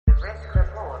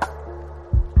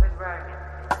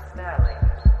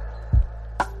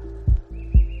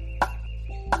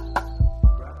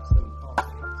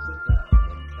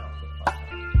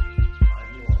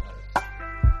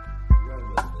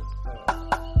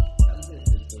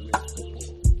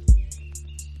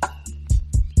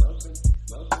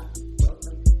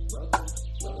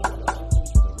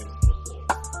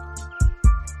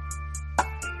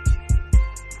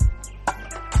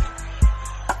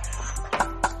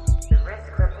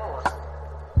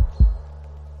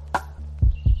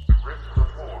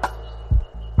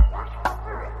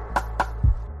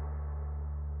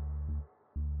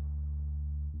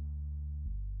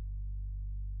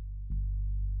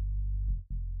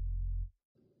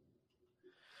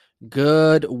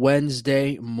Good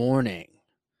Wednesday morning.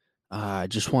 I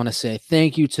just want to say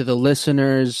thank you to the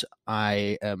listeners.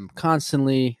 I am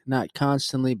not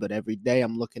constantly, but every day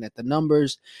I'm looking at the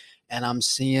numbers and I'm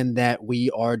seeing that we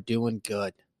are doing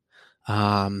good.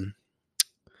 Um,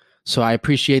 so I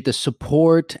appreciate the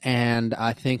support, and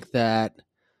I think that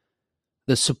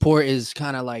the support is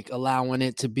kind of like allowing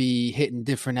it to be hitting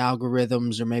different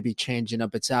algorithms or maybe changing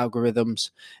up its algorithms.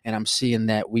 And I'm seeing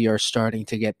that we are starting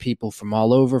to get people from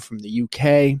all over, from the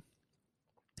UK.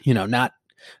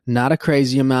 Not a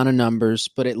crazy amount of numbers,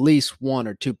 but at least one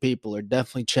or two people are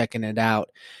definitely checking it out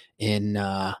in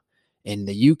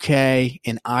the UK,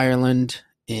 in Ireland,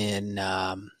 in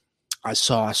I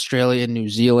saw Australia, New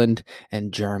Zealand,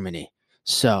 and Germany.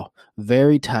 So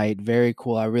very tight, very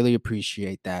cool. I really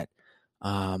appreciate that.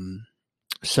 Um,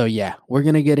 so yeah, we're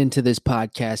gonna get into this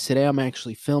podcast today. I'm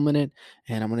actually filming it,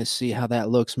 and I'm gonna see how that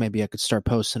looks. Maybe I could start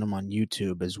posting them on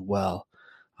YouTube as well.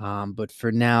 But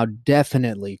for now,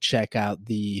 definitely check out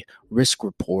the risk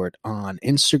report on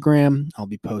Instagram. I'll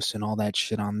be posting all that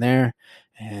shit on there.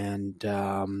 And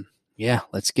yeah,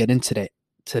 let's get into it.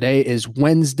 Today is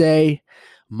Wednesday,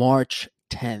 March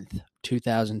 10th,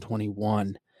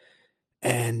 2021.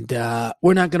 And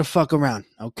we're not going to fuck around,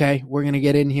 okay? We're going to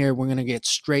get in here. We're going to get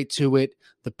straight to it.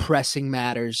 The pressing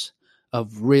matters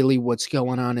of really what's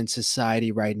going on in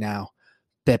society right now.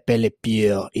 Pepe Le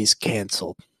Pew is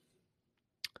canceled.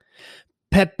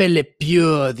 Pepe Le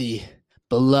Pew, the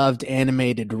beloved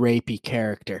animated rapey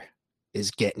character,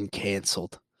 is getting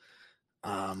canceled.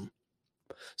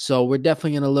 So we're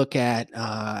definitely going to look at,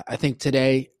 I think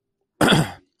today,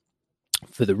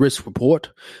 for the risk report,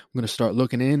 I'm going to start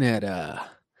looking in at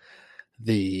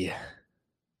the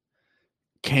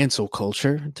cancel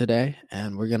culture today,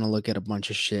 and we're going to look at a bunch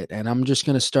of shit. And I'm just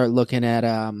going to start looking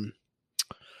at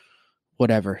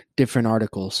different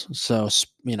articles. So,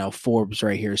 Forbes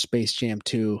right here, Space Jam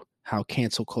 2, how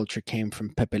cancel culture came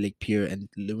from Pepe Le Pew and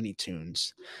Looney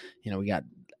Tunes. We got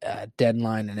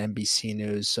Deadline and NBC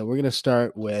News. So we're going to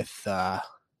start with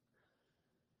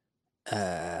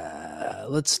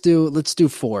let's do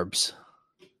Forbes.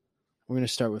 We're going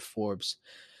to start with Forbes.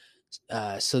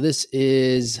 So this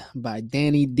is by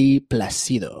Danny D.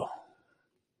 Placido. What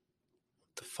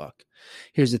the fuck?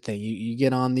 Here's the thing. You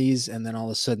get on these, and then all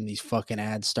of a sudden these fucking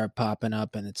ads start popping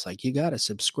up, and it's like, you got to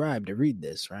subscribe to read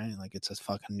this, right? Like it's a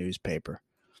fucking newspaper.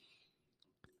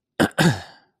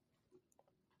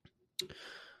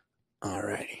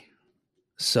 Alrighty.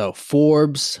 So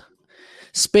Forbes,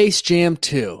 Space Jam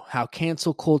 2, how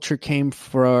cancel culture came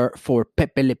for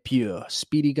Pepe Le Pew,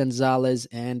 Speedy Gonzalez,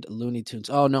 and Looney Tunes.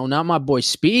 Oh, no, not my boy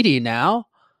Speedy now.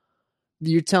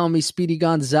 You're telling me Speedy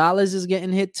Gonzalez is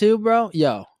getting hit too, bro?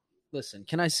 Yo, listen,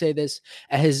 can I say this?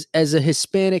 As a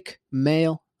Hispanic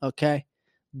male, okay,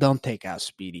 don't take out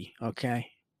Speedy, okay?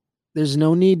 There's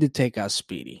no need to take out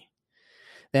Speedy.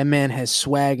 That man has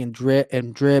swag and drip,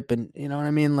 and you know what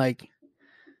I mean? Like,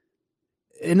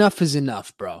 enough is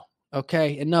enough, bro.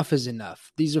 Okay? Enough is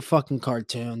enough. These are fucking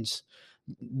cartoons.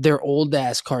 They're old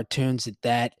ass cartoons at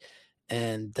that.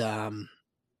 And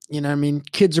you know what I mean?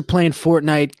 Kids are playing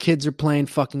Fortnite, kids are playing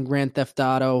fucking Grand Theft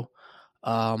Auto.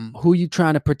 Who are you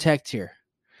trying to protect here?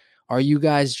 Are you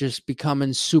guys just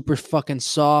becoming super fucking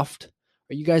soft?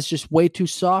 Are you guys just way too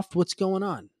soft? What's going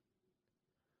on?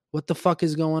 What the fuck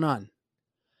is going on?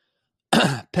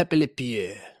 Pepe Le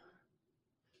Pew.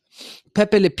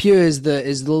 Pepe Le Pew is the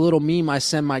little meme I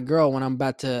send my girl when I'm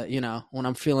about to, when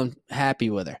I'm feeling happy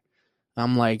with her.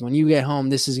 I'm like, when you get home,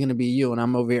 this is going to be you. And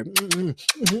I'm over here,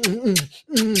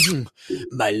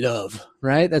 my love,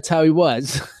 right? That's how he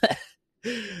was.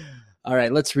 All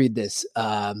right, let's read this.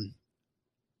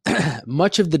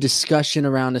 Much of the discussion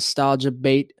around nostalgia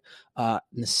bait,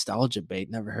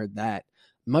 never heard that.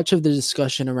 Much of the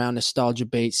discussion around nostalgia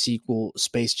bait sequel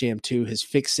Space Jam 2 has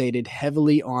fixated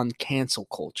heavily on cancel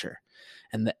culture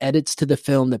and the edits to the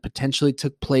film that potentially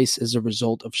took place as a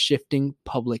result of shifting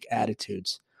public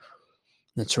attitudes.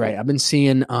 That's right. I've been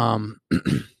seeing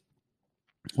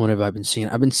what have I been seeing?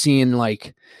 I've been seeing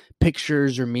like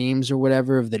pictures or memes or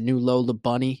whatever of the new Lola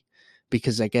Bunny,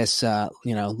 because I guess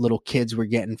little kids were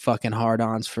getting fucking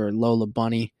hard-ons for Lola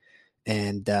Bunny,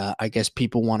 and I guess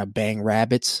people want to bang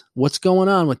rabbits. What's going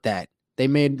on with that? They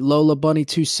made Lola Bunny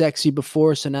too sexy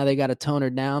before, so now they got to tone her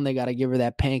down. They got to give her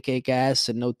that pancake ass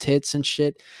and no tits and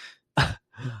shit.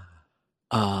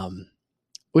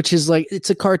 Which is like, it's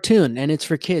a cartoon and it's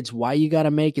for kids. Why you got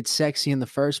to make it sexy in the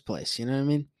first place? You know what I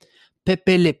mean?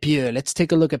 Pepe Le Pew. Let's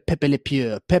take a look at Pepe Le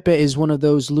Pew. Pepe is one of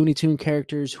those Looney Tune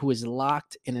characters who is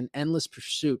locked in an endless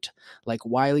pursuit, like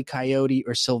Wile E. Coyote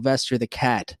or Sylvester the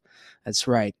Cat. That's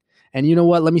right. And you know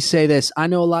what? Let me say this. I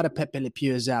know a lot of Pepe Le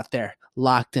Pews out there.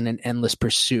 locked in an endless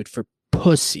pursuit for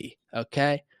pussy.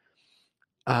 Okay.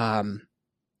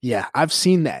 Yeah, I've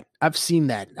seen that. I've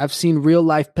seen real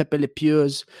life Pepe Le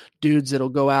Pews, dudes that'll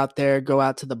go out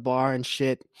to the bar and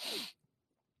shit,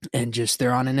 and just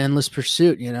they're on an endless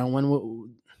pursuit.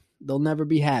 They'll never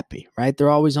be happy, right?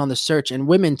 They're always on the search, and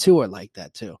women too are like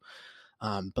that too.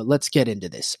 But let's get into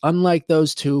this. Unlike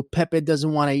those two, Pepe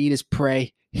doesn't want to eat his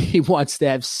prey. He wants to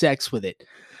have sex with it.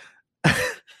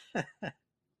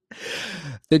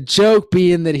 The joke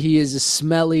being that he is a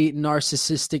smelly,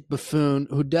 narcissistic buffoon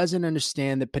who doesn't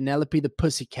understand that Penelope the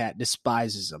pussycat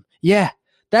despises him. Yeah,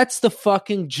 that's the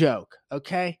fucking joke,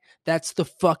 okay? That's the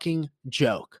fucking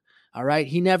joke, all right?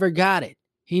 He never got it.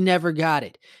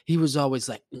 He was always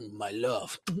like, my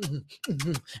love.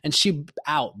 And she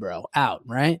out, bro, out,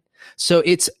 right? So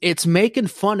it's making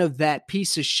fun of that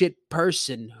piece of shit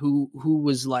person who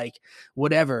was like,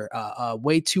 whatever,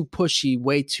 way too pushy,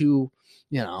 way too,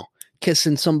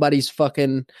 kissing somebody's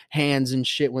fucking hands and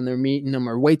shit when they're meeting them,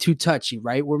 or way too touchy,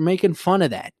 right? We're making fun of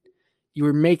that. You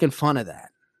were making fun of that.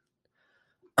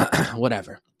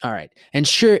 Whatever. All right. And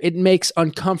sure, it makes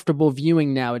uncomfortable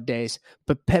viewing nowadays,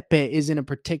 but Pepe isn't a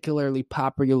particularly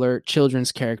popular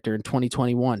children's character in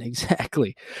 2021.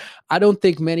 Exactly. I don't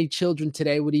think many children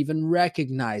today would even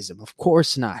recognize him. Of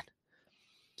course not.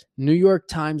 New York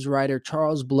Times writer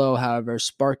Charles Blow, however,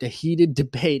 sparked a heated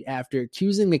debate after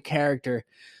accusing the character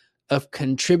of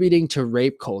contributing to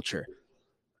rape culture.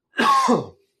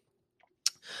 A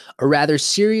rather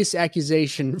serious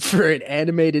accusation for an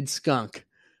animated skunk.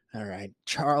 All right.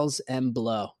 Charles M.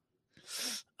 Blow,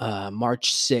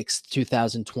 March 6th,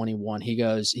 2021. He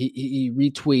goes, he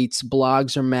retweets,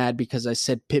 blogs are mad because I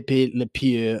said Pepe Le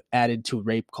Pew added to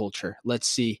rape culture. Let's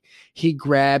see. He's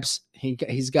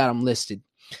got them listed.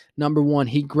 Number 1,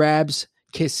 he grabs,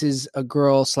 kisses a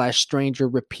girl/stranger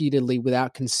repeatedly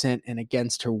without consent and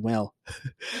against her will.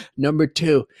 Number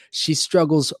 2, she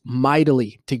struggles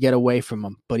mightily to get away from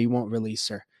him, but he won't release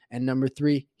her. And number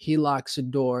 3, he locks a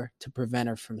door to prevent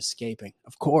her from escaping.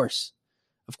 Of course,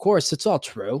 it's all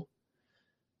true.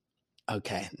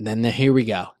 Okay, then here we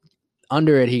go.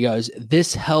 Under it, he goes,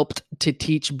 this helped to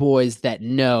teach boys that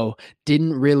no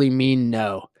didn't really mean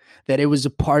no, that it was a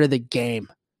part of the game,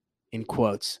 in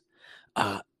quotes.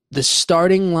 The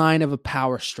starting line of a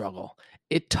power struggle.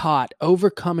 It taught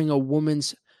overcoming a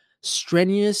woman's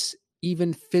strenuous,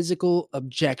 even physical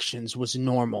objections was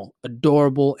normal,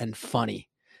 adorable, and funny.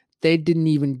 They didn't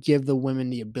even give the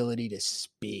women the ability to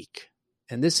speak.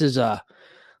 And this is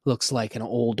looks like an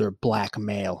older black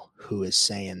male who is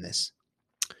saying this.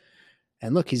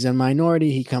 And look, he's a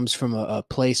minority. He comes from a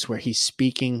place where he's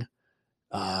speaking,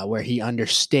 where he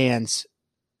understands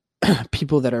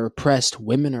people that are oppressed,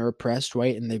 women are oppressed,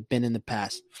 right? And they've been in the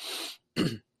past.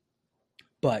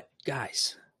 But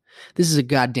guys, this is a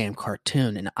goddamn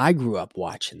cartoon, and I grew up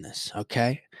watching this,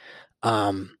 okay?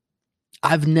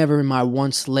 I've never in my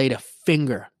once laid a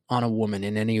finger on a woman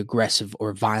in any aggressive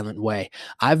or violent way.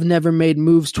 I've never made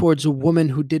moves towards a woman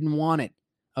who didn't want it,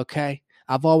 okay?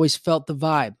 I've always felt the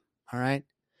vibe, all right?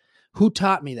 Who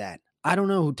taught me that? I don't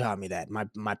know who taught me that.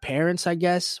 My parents, I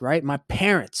guess, right? My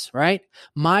parents, right?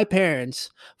 My parents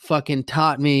fucking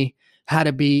taught me how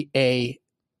to be a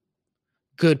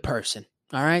good person,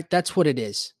 all right? That's what it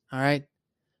is, all right?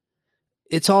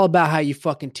 It's all about how you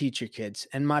fucking teach your kids.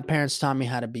 And my parents taught me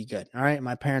how to be good. All right.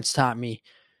 My parents taught me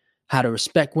how to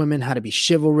respect women, how to be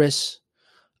chivalrous.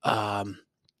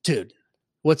 Dude,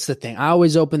 what's the thing? I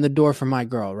always open the door for my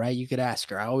girl, right? You could ask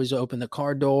her. I always open the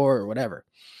car door or whatever.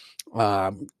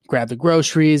 Grab the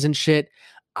groceries and shit.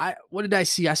 What did I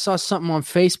see? I saw something on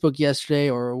Facebook yesterday,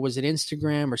 or was it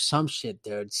Instagram or some shit,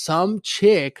 dude? Some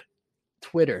chick,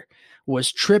 Twitter,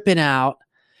 was tripping out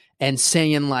and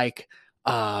saying like,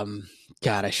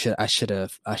 God, I should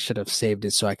have saved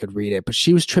it so I could read it. But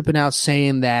she was tripping out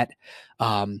saying that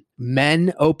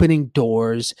men opening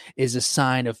doors is a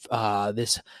sign of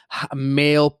this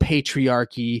male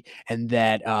patriarchy, and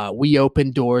that we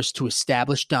open doors to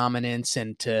establish dominance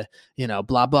and to,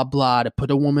 blah, blah, blah, to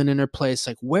put a woman in her place.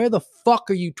 Like, where the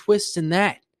fuck are you twisting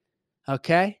that?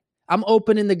 Okay. I'm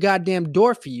opening the goddamn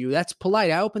door for you. That's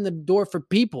polite. I open the door for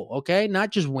people, okay? Not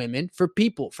just women, for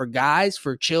people, for guys,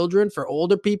 for children, for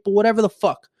older people, whatever the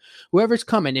fuck. Whoever's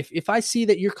coming. If I see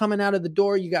that you're coming out of the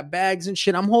door, you got bags and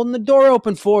shit, I'm holding the door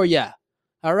open for you.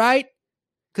 All right?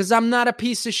 Because I'm not a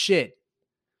piece of shit.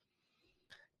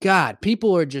 God,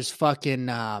 people are just fucking...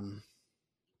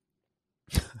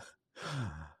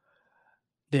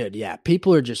 Dude, yeah.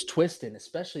 People are just twisting,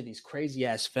 especially these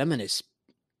crazy-ass feminists.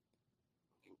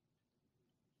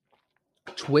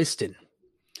 Twisting.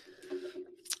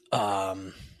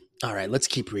 All right, let's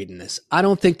keep reading this. I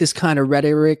don't think this kind of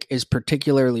rhetoric is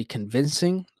particularly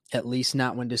convincing, at least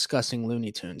not when discussing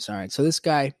Looney Tunes. All right, so this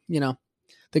guy,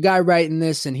 the guy writing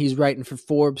this, and he's writing for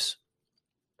Forbes,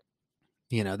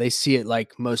 they see it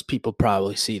like most people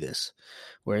probably see this.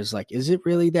 Whereas, like, is it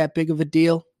really that big of a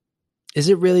deal? Is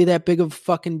it really that big of a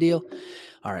fucking deal?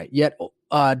 All right. Yet,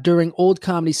 during Old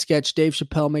Comedy Sketch, Dave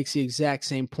Chappelle makes the exact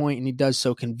same point, and he does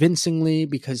so convincingly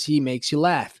because he makes you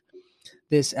laugh.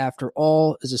 This, after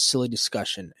all, is a silly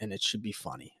discussion, and it should be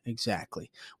funny.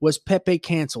 Exactly. Was Pepe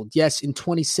canceled? Yes, in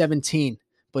 2017,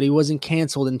 but he wasn't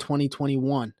canceled in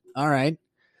 2021. All right.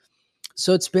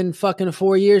 So it's been fucking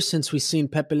 4 years since we seen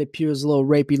Pepe Le Pew's little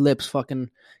rapey lips fucking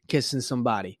kissing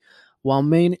somebody. While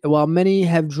many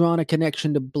have drawn a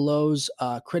connection to Blow's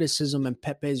criticism and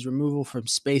Pepe's removal from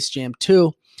Space Jam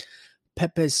 2,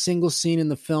 Pepe's single scene in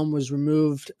the film was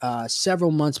removed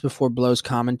several months before Blow's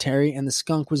commentary, and the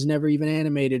skunk was never even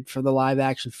animated for the live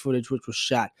action footage which was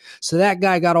shot. So that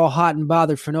guy got all hot and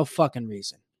bothered for no fucking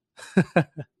reason.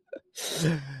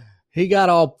 He got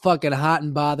all fucking hot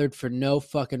and bothered for no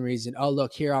fucking reason. Oh,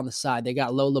 look, here on the side, they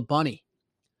got Lola Bunny.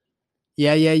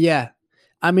 Yeah.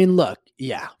 I mean, look,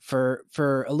 yeah, for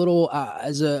a little,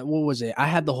 what was it? I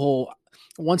had the whole,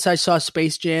 once I saw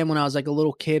Space Jam when I was like a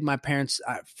little kid, my parents,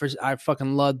 I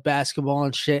fucking loved basketball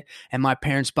and shit. And my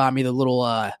parents bought me the little,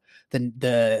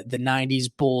 the 90s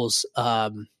Bulls,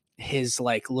 his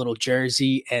like little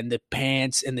jersey and the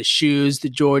pants and the shoes, the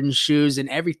Jordan shoes and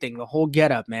everything, the whole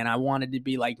getup, man. I wanted to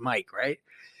be like Mike, right?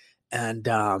 And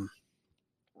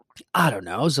I don't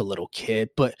know, I was a little kid,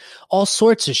 but all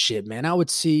sorts of shit, man. I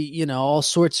would see, all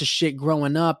sorts of shit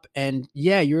growing up. And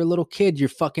yeah, you're a little kid. You're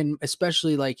fucking,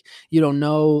 especially like you don't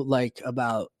know like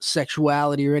about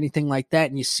sexuality or anything like that.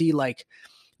 And you see like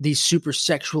these super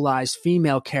sexualized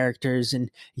female characters. And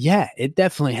yeah, it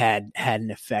definitely had an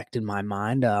effect in my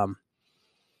mind.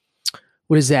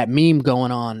 What is that meme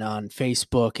going on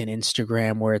Facebook and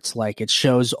Instagram where it's like it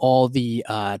shows all the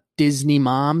Disney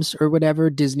moms or whatever,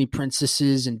 Disney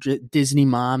princesses and Disney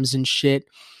moms and shit.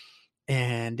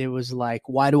 And it was like,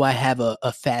 why do I have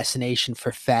a fascination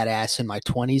for fat ass in my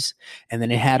 20s? And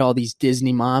then it had all these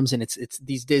Disney moms, and it's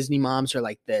these Disney moms are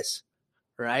like this,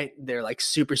 right? They're like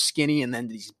super skinny, and then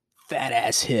these fat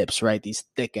ass hips, right? These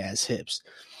thick ass hips,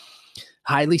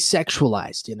 highly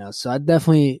sexualized, So I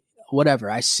definitely, whatever.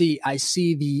 I see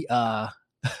the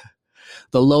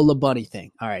the Lola Bunny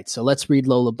thing. All right, so let's read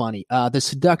Lola Bunny. The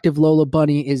seductive Lola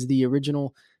Bunny is the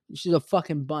original. She's a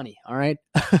fucking bunny, all right?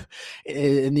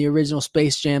 In the original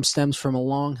Space Jam stems from a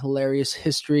long, hilarious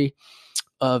history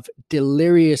of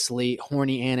deliriously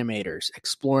horny animators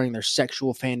exploring their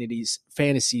sexual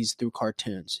fantasies through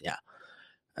cartoons. Yeah,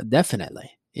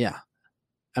 definitely. Yeah.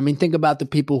 I mean, think about the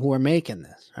people who are making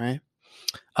this, right?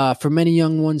 For many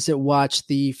young ones that watched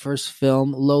the first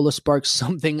film, Lola sparked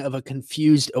something of a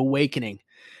confused awakening,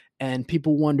 and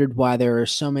people wondered why there are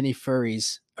so many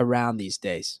furries around these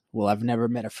days. Well, I've never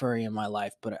met a furry in my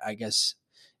life, but I guess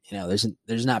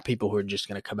there's not people who are just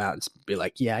going to come out and be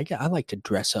like, yeah, I like to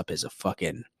dress up as a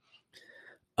fucking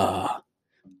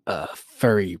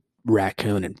furry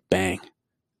raccoon and bang.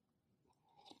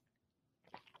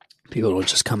 People don't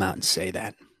just come out and say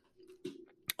that.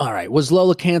 All right. Was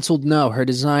Lola canceled? No. Her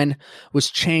design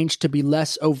was changed to be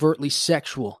less overtly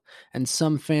sexual, and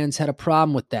some fans had a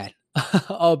problem with that.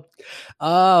 oh,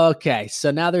 okay.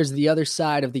 So now there's the other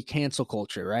side of the cancel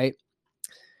culture, right?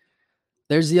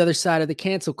 There's the other side of the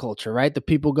cancel culture, right? The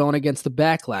people going against the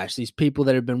backlash. These people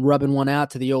that have been rubbing one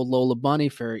out to the old Lola Bunny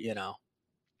for,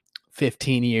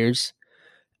 15 years.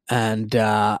 And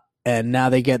now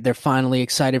they're finally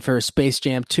excited for a Space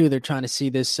Jam 2. They're trying to see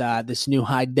this new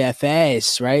high def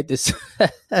ass, right? This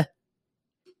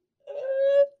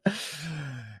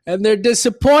and they're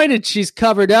disappointed. She's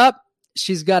covered up.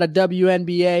 She's got a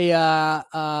WNBA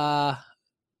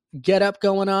get up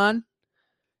going on,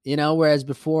 whereas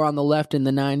before on the left in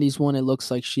the 90s one, it looks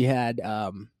like she had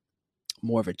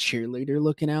more of a cheerleader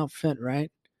looking outfit, right?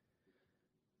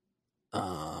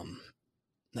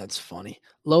 That's funny.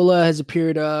 Lola has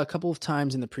appeared a couple of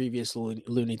times in the previous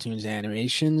Looney Tunes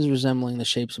animations, resembling the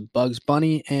shapes of Bugs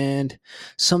Bunny and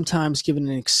sometimes given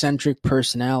an eccentric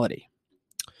personality.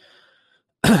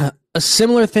 A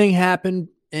similar thing happened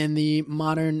in the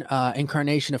modern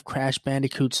incarnation of Crash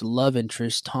Bandicoot's love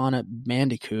interest, Tawna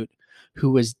Bandicoot,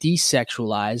 who was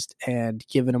desexualized and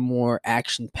given a more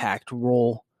action-packed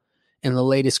role in the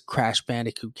latest Crash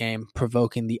Bandicoot game,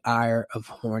 provoking the ire of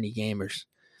horny gamers.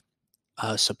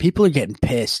 So people are getting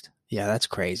pissed. Yeah, that's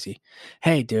crazy.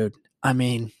 Hey, dude, I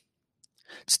mean,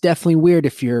 it's definitely weird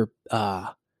if you're,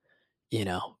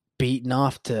 beaten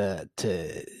off to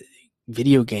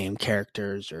video game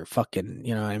characters or fucking,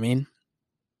 you know what I mean?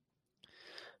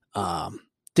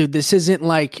 Dude, this isn't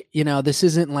like, this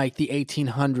isn't like the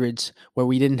 1800s where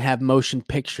we didn't have motion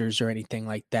pictures or anything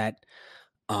like that.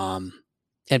 And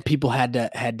people had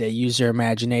to use their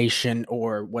imagination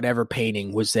or whatever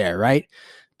painting was there, right?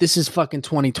 This is fucking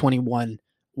 2021.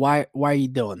 Why are you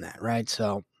doing that, right?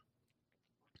 So,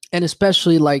 and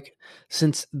especially like,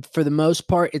 since for the most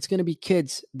part it's going to be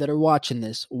kids that are watching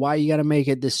this, why you got to make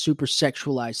it this super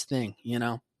sexualized thing,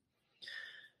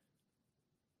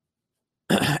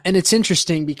 And it's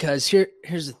interesting because I'll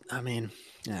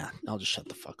just shut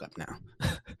the fuck up now.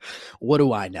 What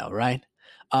do I know, right?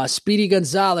 Speedy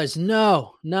Gonzalez,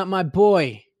 no, not my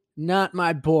boy. Not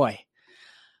my boy.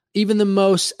 Even the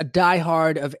most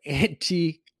diehard of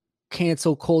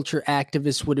anti-cancel culture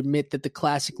activists would admit that the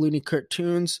classic Looney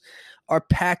cartoons are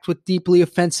packed with deeply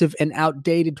offensive and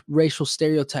outdated racial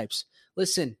stereotypes.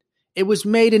 Listen, it was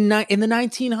made in the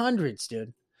 1900s,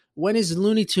 dude. When did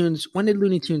Looney Tunes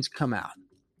come out?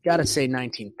 Gotta say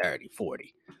 1930,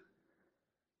 40.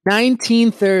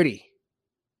 1930.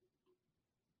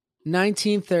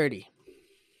 1930.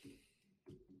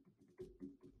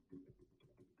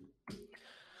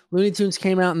 Looney Tunes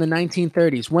came out in the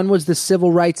 1930s. When was the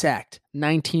Civil Rights Act?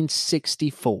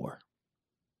 1964.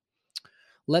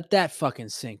 Let that fucking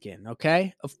sink in,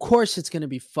 okay? Of course it's going to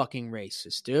be fucking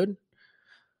racist, dude.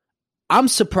 I'm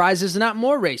surprised there's not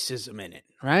more racism in it,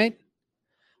 right?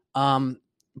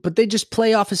 But they just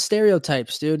play off of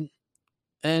stereotypes, dude.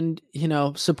 And,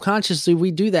 subconsciously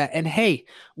we do that. And hey,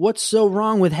 what's so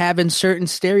wrong with having certain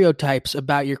stereotypes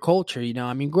about your culture?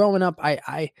 Growing up,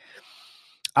 I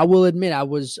will admit I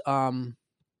was, growing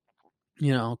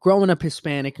up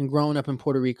Hispanic and growing up in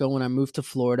Puerto Rico. When I moved to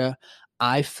Florida,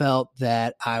 I felt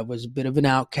that I was a bit of an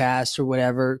outcast or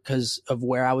whatever because of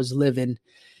where I was living.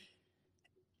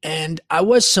 And I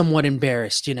was somewhat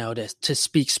embarrassed, to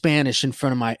speak Spanish in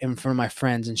front of my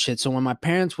friends and shit. So when my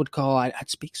parents would call, I'd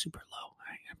speak super low.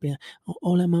 I'd be like,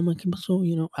 "Hola, mama, ¿qué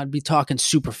pasó?" I'd be talking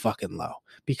super fucking low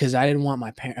because I didn't want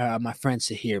my friends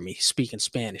to hear me speaking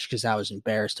Spanish because I was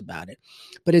embarrassed about it.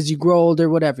 But as you grow older,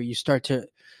 whatever, you start to,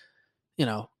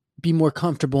 be more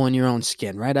comfortable in your own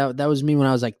skin, right? That was me when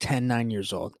I was like 10, 9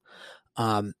 years old.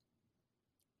 As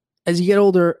you get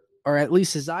older, or at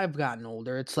least as I've gotten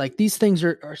older, it's like these things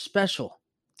are special.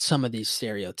 Some of these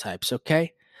stereotypes,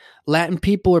 okay? Latin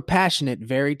people are passionate,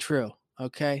 very true,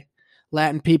 okay?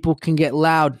 Latin people can get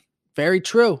loud, very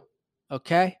true,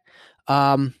 okay?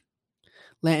 Latin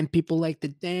people like to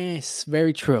dance,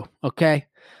 very true, okay?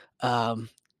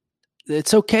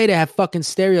 It's okay to have fucking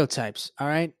stereotypes, all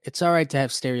right? It's all right to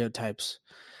have stereotypes.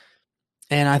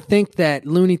 And I think that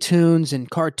Looney Tunes and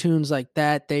cartoons like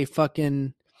that, they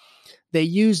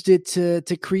used it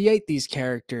to create these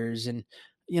characters and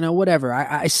whatever.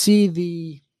 I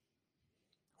see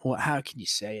how can you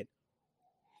say it?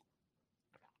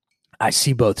 I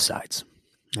see both sides.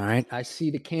 All right. I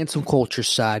see the cancel culture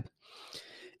side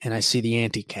and I see the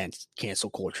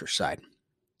anti-cancel culture side.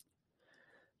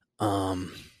 And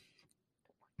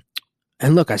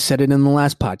look, I said it in the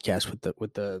last podcast with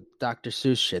the Dr.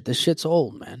 Seuss shit. This shit's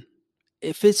old, man.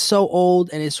 If it's so old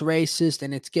and it's racist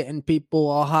and it's getting people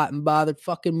all hot and bothered,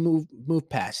 fucking move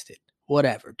past it.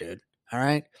 Whatever, dude. All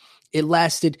right. It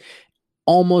lasted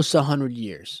almost 100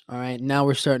 years. All right. Now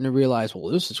we're starting to realize,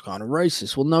 well, this is kind of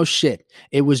racist. Well, no shit.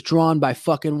 It was drawn by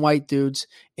fucking white dudes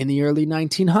in the early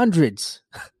 1900s.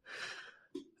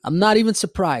 I'm not even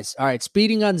surprised. All right.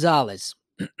 Speedy Gonzalez.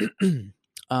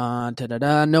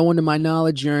 No one to my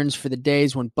knowledge yearns for the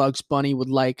days when Bugs Bunny would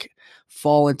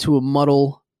fall into a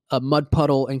mud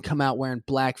puddle and come out wearing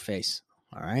blackface.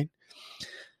 All right.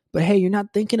 But hey, you're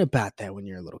not thinking about that when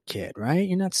you're a little kid, right?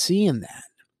 You're not seeing that.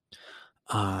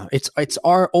 It's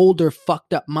our older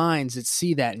fucked up minds that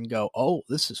see that and go, oh,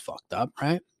 this is fucked up,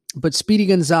 right? But Speedy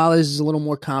Gonzalez is a little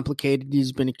more complicated.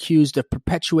 He's been accused of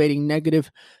perpetuating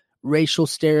negative racial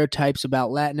stereotypes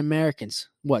about Latin Americans.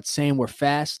 What, saying we're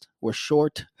fast, we're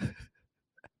short?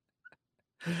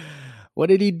 What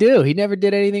did he do? He never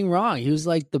did anything wrong. He was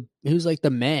like the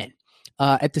man.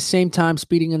 At the same time,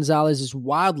 Speedy Gonzalez is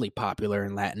wildly popular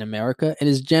in Latin America and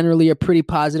is generally a pretty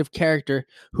positive character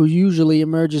who usually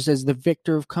emerges as the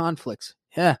victor of conflicts.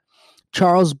 Yeah.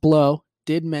 Charles Blow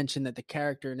did mention that the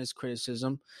character in his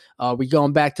criticism, we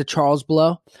going back to Charles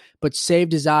Blow, but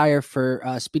saved his ire for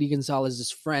Speedy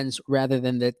Gonzalez's friends rather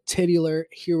than the titular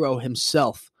hero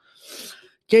himself.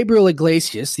 Gabriel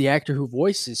Iglesias, the actor who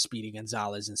voices Speedy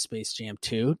Gonzalez in Space Jam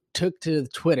 2, took to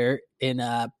Twitter in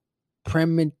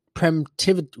primitive.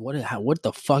 What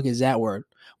the fuck is that word?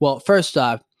 Well, first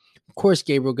off, of course,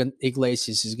 Gabriel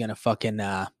Iglesias is gonna fucking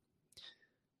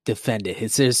defend it.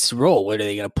 It's his role. What are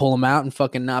they going to pull him out and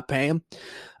fucking not pay him?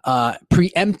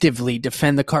 Preemptively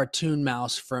defend the cartoon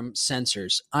mouse from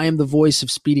censors. I am the voice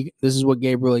of Speedy. This is what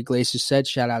Gabriel Iglesias said.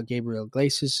 Shout out Gabriel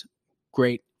Iglesias.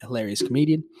 Great, hilarious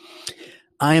comedian.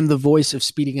 I am the voice of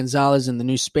Speedy Gonzalez in the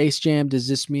new Space Jam. Does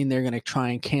this mean they're going to try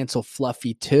and cancel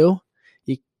Fluffy too?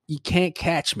 You can't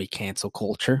catch me, cancel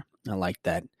culture. I like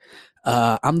that.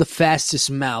 I'm the fastest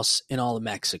mouse in all of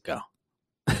Mexico.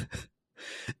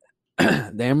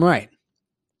 Damn right.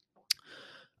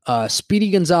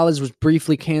 Speedy Gonzalez was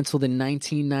briefly canceled in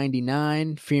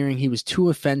 1999, fearing he was too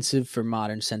offensive for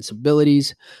modern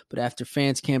sensibilities. But after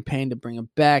fans campaigned to bring him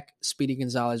back, Speedy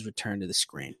Gonzalez returned to the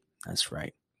screen. That's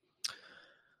right.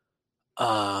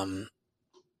 I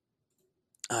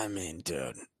mean,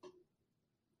 dude,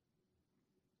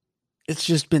 it's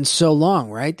just been so long,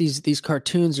 right? These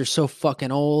cartoons are so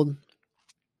fucking old.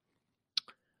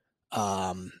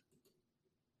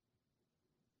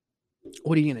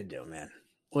 What are you gonna do, man?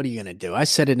 What are you gonna do? I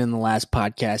said it in the last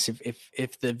podcast.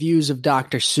 If the views of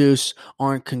Dr. Seuss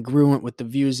aren't congruent with the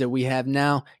views that we have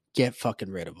now, get fucking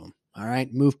rid of them. All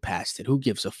right, move past it. Who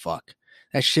gives a fuck?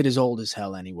 That shit is old as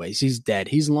hell, anyways. He's dead.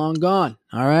 He's long gone.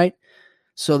 All right.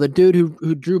 So the dude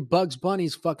who drew Bugs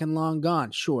Bunny's fucking long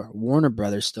gone. Sure, Warner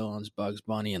Brothers still owns Bugs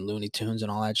Bunny and Looney Tunes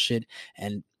and all that shit.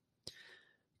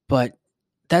 But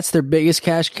that's their biggest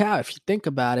cash cow. If you think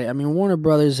about it, I mean, Warner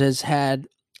Brothers has had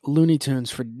Looney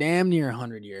Tunes for damn near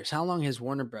 100 years. How long has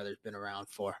Warner Brothers been around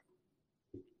for?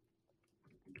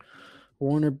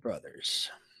 Warner Brothers.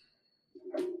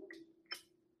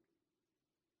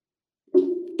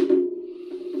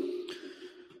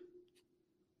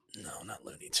 No, not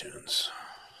Looney Tunes.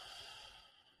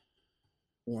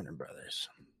 Warner Brothers.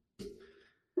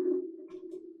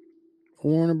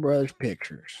 Warner Brothers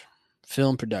Pictures,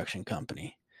 film production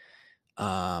company.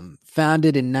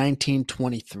 Founded in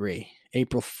 1923,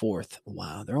 April 4th.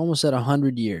 Wow, they're almost at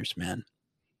 100 years, man.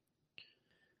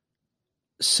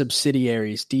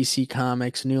 Subsidiaries: DC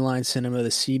Comics, New Line Cinema, the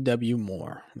CW,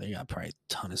 more. They got probably a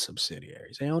ton of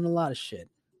subsidiaries. They own a lot of shit.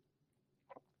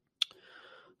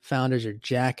 Founders are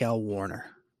Jack L.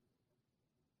 Warner.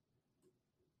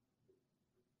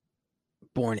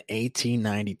 Born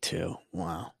 1892.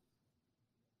 Wow.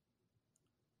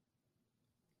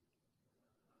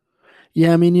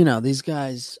 Yeah, I mean, you know, these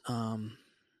guys,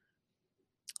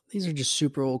 these are just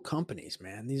super old companies,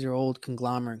 man. These are old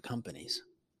conglomerate companies.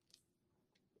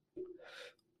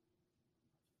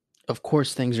 Of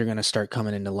course, things are going to start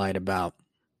coming into light about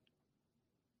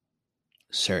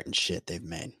certain shit they've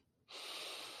made.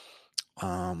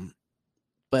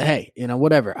 But hey, you know,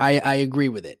 whatever. I agree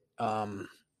with it. I'm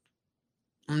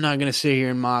not going to sit here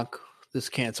and mock this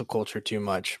cancel culture too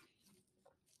much.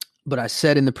 But I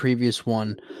said in the previous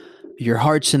one, your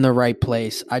heart's in the right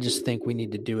place. I just think we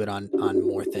need to do it on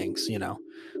more things, you know,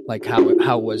 like how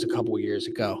it was a couple of years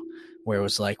ago, where it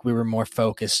was like we were more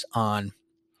focused on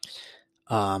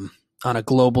a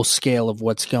global scale of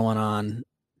what's going on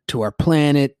to our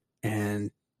planet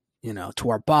and, you know, to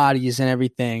our bodies and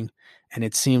everything. And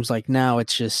it seems like now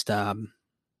it's just,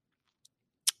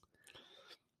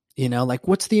 you know, like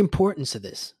what's the importance of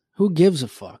this? Who gives a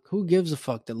fuck? Who gives a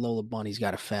fuck that Lola Bunny's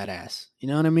got a fat ass? You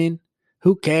know what I mean?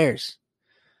 Who cares?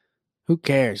 Who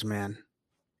cares, man?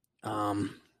 What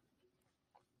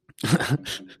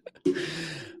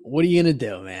are you gonna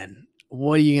do, man?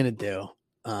 What are you gonna do?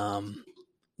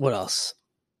 What else?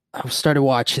 I started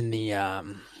watching the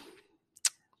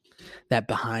that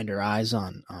Behind Her Eyes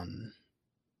on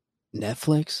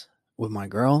Netflix with my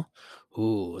girl.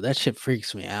 Ooh, that shit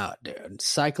freaks me out, dude.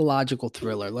 Psychological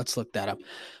thriller. Let's look that up.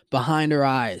 Behind Her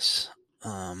Eyes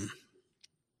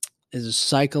is a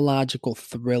psychological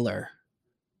thriller.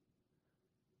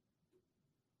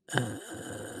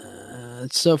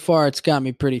 So far, it's got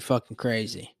me pretty fucking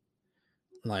crazy.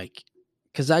 Like,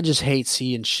 because I just hate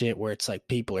seeing shit where it's like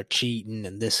people are cheating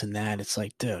and this and that. It's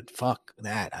like, dude, fuck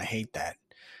that. I hate that.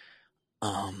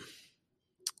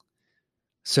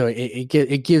 So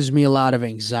it gives me a lot of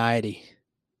anxiety.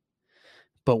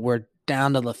 But we're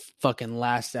down to the fucking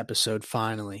last episode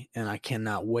finally, and I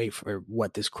cannot wait for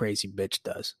what this crazy bitch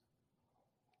does.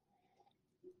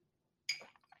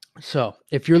 So,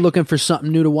 if you're looking for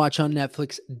something new to watch on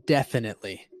Netflix,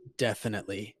 definitely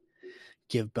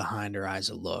give Behind Her Eyes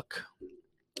a look.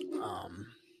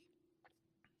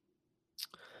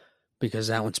 Because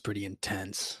that one's pretty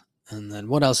intense. And then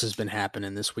what else has been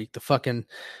happening this week?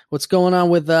 What's going on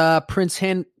with Prince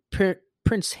Harry?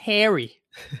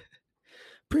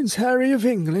 Prince Harry of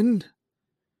England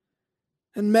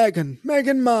and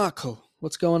Meghan Markle.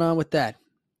 What's going on with that?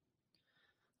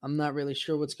 I'm not really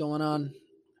sure what's going on.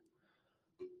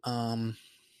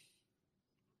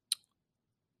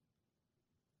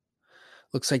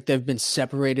 Looks like they've been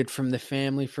separated from the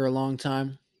family for a long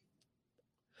time,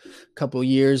 a couple of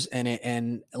years,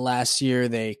 and last year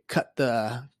they cut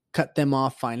them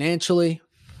off financially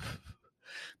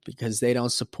because they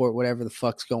don't support whatever the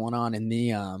fuck's going on in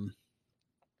the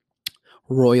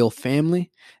royal family.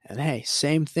 And hey,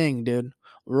 same thing, dude.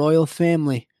 Royal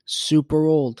family, super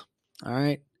old. All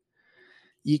right.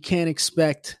 You can't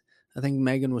expect. I think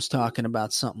Megan was talking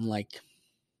about something like,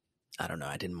 I don't know.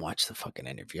 I didn't watch the fucking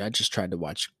interview. I just tried to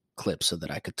watch clips so that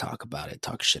I could talk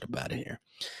shit about it here.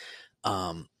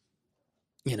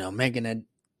 Megan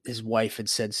his wife had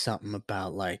said something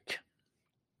about like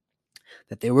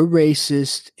that they were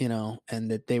racist,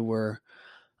 and that they were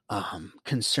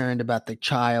concerned about the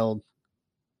child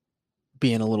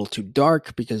being a little too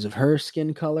dark because of her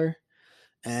skin color.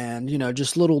 And,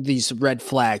 just these red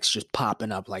flags just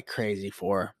popping up like crazy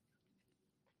for her.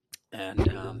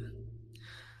 And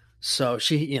so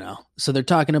so they're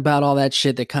talking about all that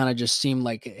shit that kind of just seemed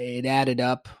like it added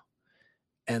up.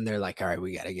 And they're like, all right,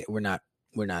 we're not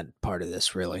part of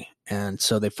this really. And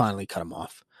so they finally cut him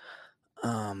off.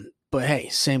 But hey,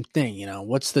 same thing,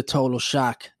 what's the total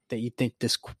shock that you think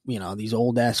these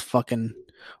old ass fucking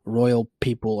royal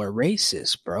people are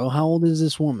racist, bro? How old is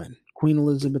this woman? Queen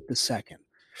Elizabeth II.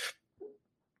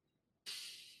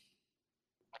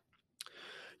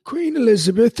 Queen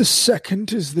Elizabeth II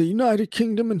is the United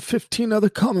Kingdom and 15 other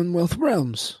Commonwealth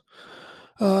realms.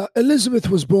 Elizabeth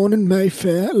was born in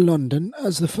Mayfair, London,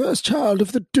 as the first child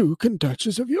of the Duke and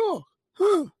Duchess of York.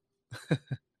 Huh.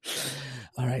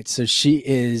 All right, so she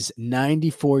is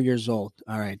 94 years old.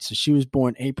 All right, so she was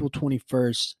born April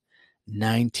 21st,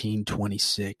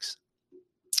 1926.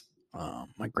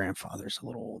 My grandfather's a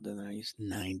little older than I. He's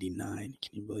 99. Can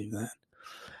you believe that?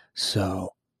 So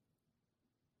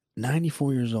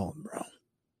 94 years old, bro.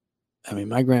 I mean,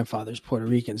 my grandfather's Puerto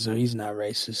Rican, so he's not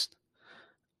racist.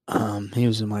 He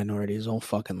was a minority his whole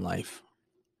fucking life.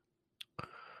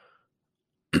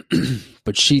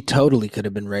 But she totally could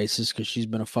have been racist because she's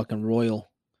been a fucking royal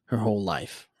her whole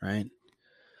life, right?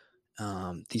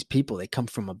 These people, they come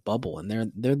from a bubble, and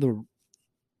they're the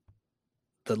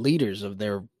leaders of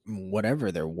their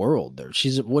whatever their world.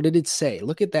 What did it say?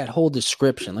 Look at that whole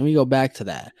description. Let me go back to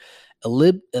that.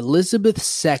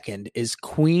 Elizabeth II is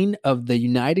Queen of the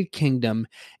United Kingdom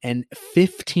and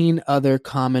 15 other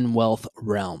Commonwealth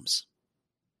realms.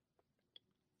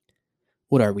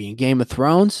 What are we in Game of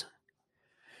Thrones?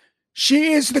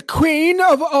 She is the queen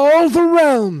of all the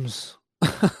realms.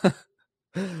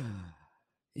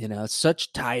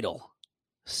 Such title.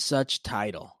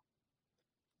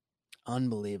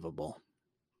 Unbelievable.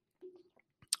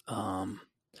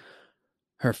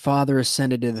 Her father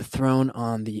ascended to the throne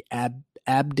on the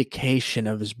abdication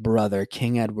of his brother,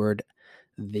 King Edward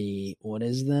the, what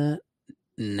is that?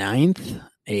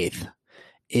 8th,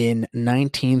 in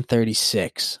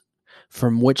 1936,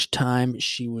 from which time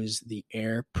she was the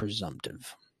heir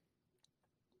presumptive.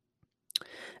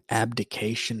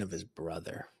 Abdication of his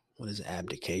brother. What does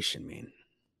abdication mean?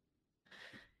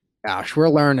 Gosh, we're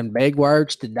learning big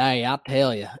words today, I'll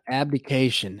tell you.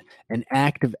 Abdication, an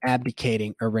act of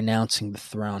abdicating or renouncing the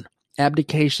throne.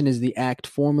 Abdication is the act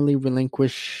formally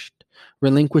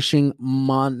relinquishing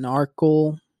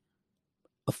monarchical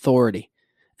authority.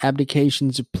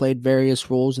 Abdications have played various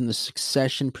roles in the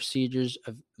succession procedures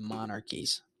of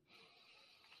monarchies.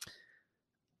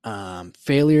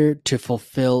 Failure to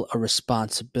fulfill a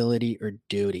responsibility or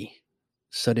duty.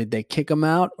 So did they kick him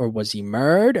out, or was he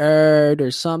murdered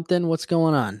or something? What's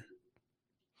going on?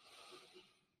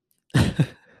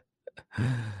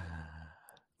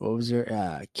 What was your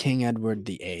King Edward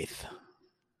the 8th?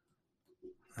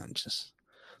 I'm just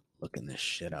looking this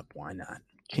shit up. Why not?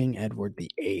 King Edward the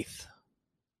 8th.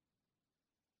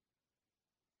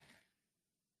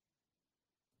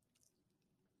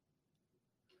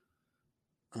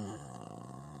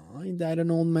 He died an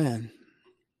old man.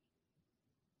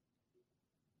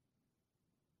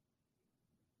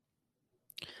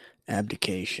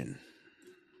 Abdication.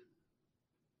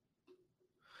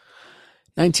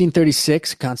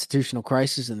 1936, constitutional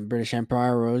crisis in the British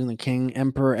Empire arose, and the King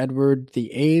Emperor Edward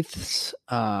VIII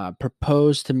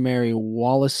proposed to marry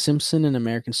Wallis Simpson, an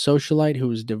American socialite who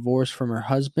was divorced from her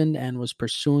husband and was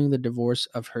pursuing the divorce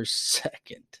of her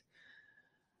second.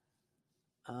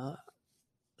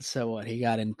 So what? He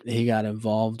got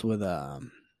involved with a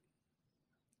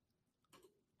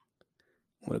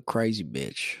crazy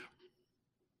bitch.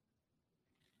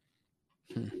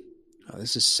 Oh,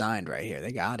 this is signed right here.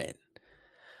 They got it.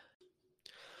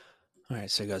 All right,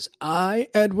 so it goes, I,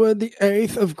 Edward the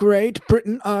 8th of Great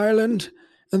Britain, Ireland,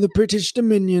 and the British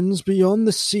dominions beyond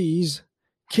the seas,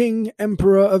 King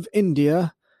Emperor of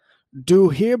India, do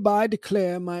hereby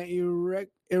declare my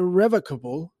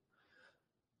irrevocable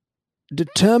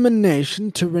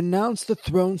determination to renounce the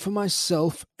throne for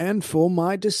myself and for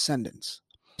my descendants,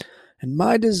 and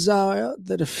my desire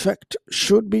that effect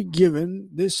should be given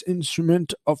this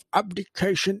instrument of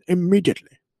abdication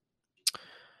immediately.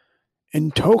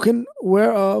 In token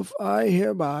whereof I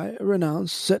hereby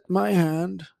renounce, set my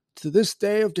hand to this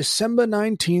day of December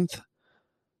 19th,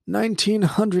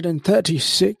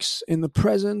 1936, in the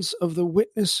presence of the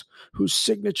witness whose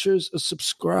signatures are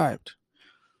subscribed.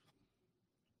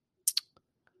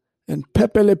 And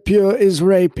Pepe Le Pew is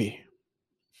rapey.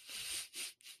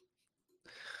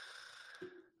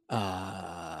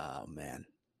 Man.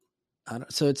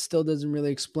 So it still doesn't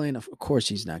really explain. Of course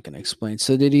he's not going to explain.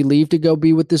 So did he leave to go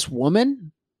be with this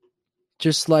woman?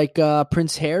 Just like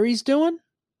Prince Harry's doing?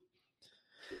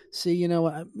 See, you know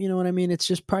what I mean? It's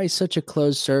just probably such a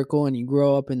closed circle, and you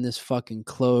grow up in this fucking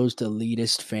closed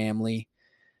elitist family.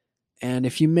 And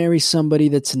if you marry somebody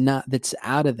that's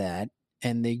out of that,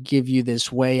 and they give you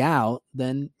this way out,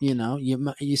 then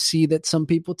you see that some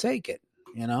people take it.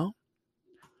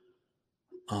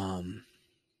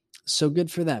 So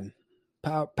good for them.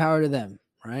 Power to them,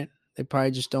 right? They probably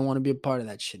just don't want to be a part of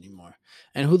that shit anymore.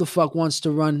 And who the fuck wants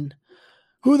to run?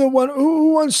 Who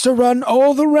wants to run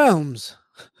all the realms?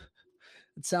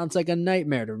 It sounds like a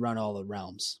nightmare to run all the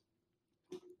realms.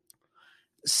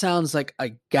 Sounds like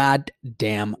a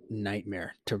goddamn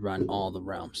nightmare to run all the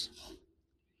realms.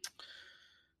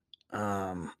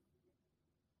 Yeah,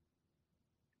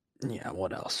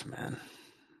 what else, man?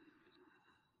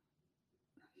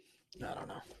 I don't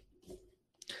know.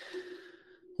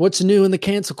 What's new in the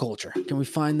cancel culture? Can we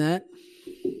find that?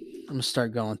 I'm going to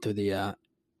start going through the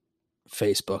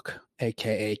Facebook,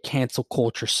 aka Cancel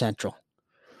Culture Central.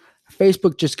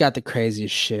 Facebook just got the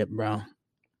craziest shit, bro.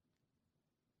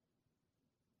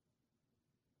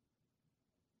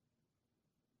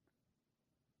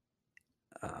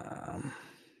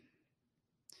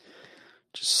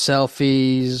 Just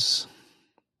selfies,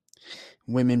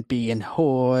 women being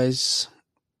whores.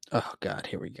 Oh, God,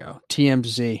 here we go.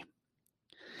 TMZ.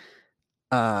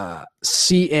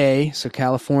 CA, so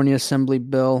California Assembly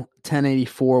Bill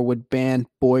 1084 would ban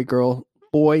boy/girl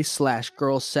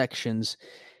sections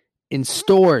in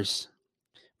stores,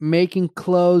 making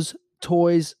clothes,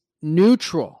 toys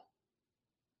neutral.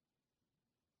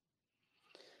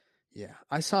 Yeah,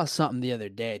 I saw something the other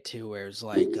day too where it's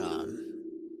like,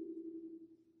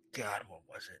 God, what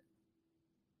was it?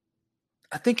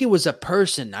 I think it was a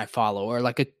person I follow, or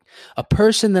like a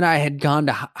person that I had gone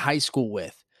to high school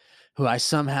with, who I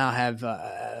somehow have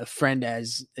a friend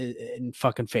as in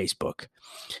fucking Facebook.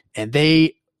 And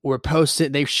they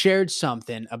shared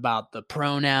something about the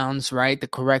pronouns, right? The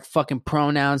correct fucking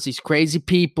pronouns these crazy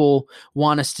people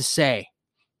want us to say.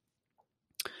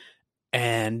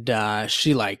 And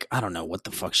she I don't know what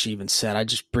the fuck she even said. I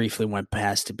just briefly went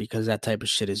past it because that type of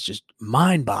shit is just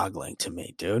mind-boggling to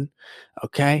me, dude.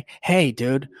 Okay? Hey,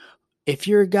 dude, if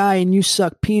you're a guy and you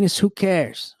suck penis, who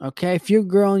cares? Okay? If you're a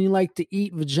girl and you like to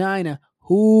eat vagina,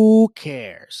 who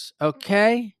cares?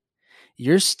 Okay?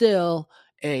 You're still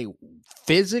a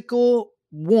physical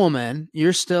woman.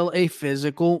 You're still a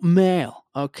physical male.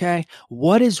 Okay?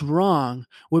 What is wrong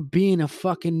with being a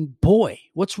fucking boy?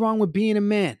 What's wrong with being a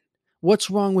man?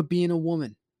 What's wrong with being a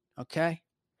woman? Okay?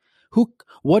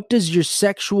 What does your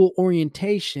sexual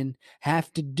orientation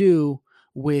have to do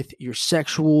with your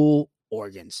sexual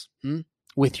organs?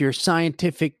 With your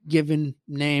scientific given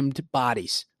named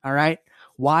bodies? All right?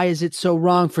 Why is it so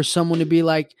wrong for someone to be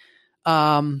like,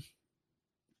 to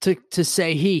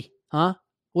say he, huh?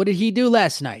 What did he do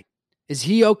last night? Is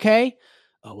he okay?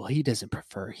 Oh, well, he doesn't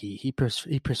prefer he. He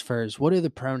prefers, what are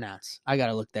the pronouns? I got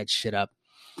to look that shit up.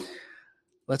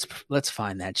 Let's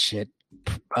find that shit.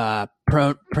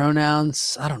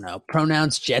 Pronouns. I don't know.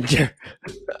 Pronouns, gender.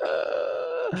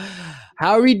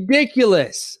 How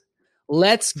ridiculous.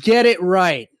 Let's get it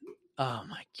right. Oh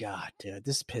my God, dude.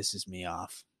 This pisses me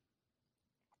off.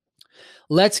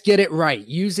 Let's get it right.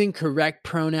 Using correct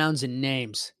pronouns and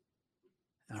names.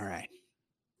 All right.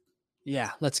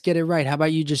 Yeah, let's get it right. How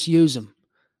about you just use them?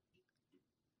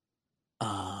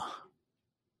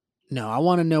 No, I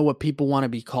want to know what people want to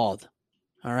be called.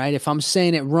 All right. If I'm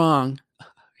saying it wrong,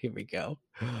 here we go.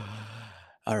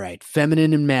 All right.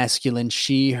 Feminine and masculine,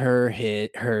 she, her,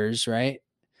 hers, right?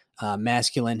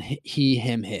 Masculine, he,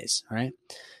 him, his, right?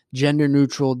 Gender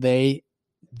neutral, they,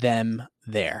 them,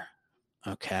 their.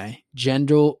 Okay.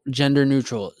 Gender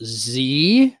neutral,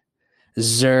 z,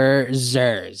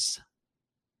 zers.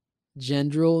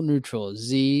 Gender neutral,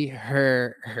 z,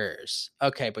 her, hers.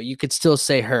 Okay, but you could still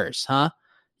say hers, huh?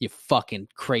 You fucking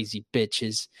crazy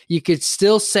bitches. You could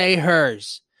still say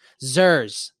hers.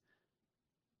 Zers.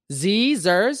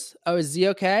 Zers? Oh, is Z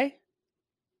okay?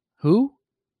 Who?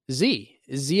 Z.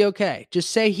 Is Z okay? Just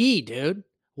say he, dude.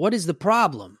 What is the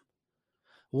problem?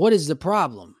 What is the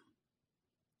problem?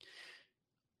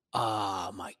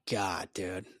 Oh my God,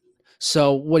 dude.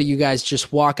 So what do you guys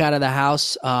just walk out of the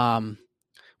house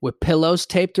with pillows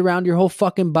taped around your whole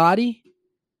fucking body?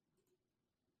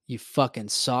 You fucking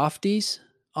softies.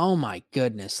 Oh my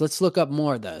goodness. Let's look up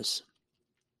more of those.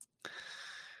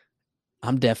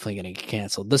 I'm definitely going to get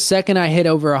canceled. The second I hit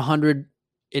over 100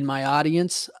 in my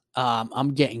audience,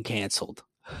 I'm getting canceled.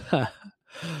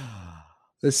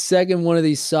 The second one of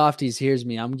these softies hears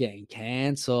me, I'm getting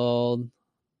canceled.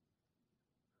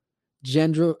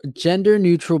 Gender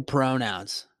neutral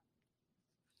pronouns.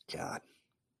 God.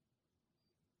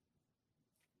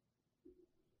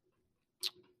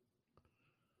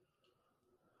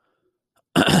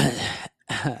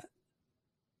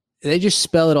 They just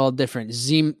spell it all different.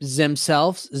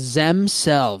 Zemselves,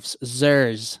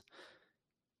 zers.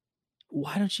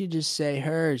 Why don't you just say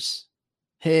hers,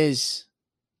 his,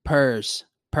 pers,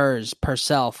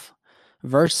 perself,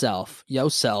 verself,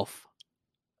 yourself,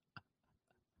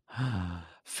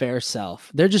 fair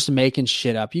self? They're just making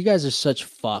shit up. You guys are such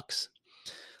fucks.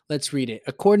 Let's read it.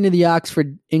 According to the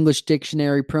Oxford English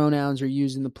Dictionary, pronouns are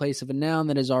used in the place of a noun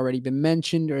that has already been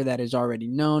mentioned or that is already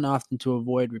known, often to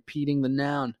avoid repeating the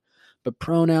noun. But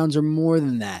pronouns are more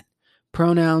than that.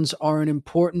 Pronouns are an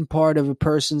important part of a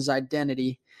person's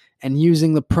identity, and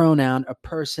using the pronoun a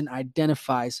person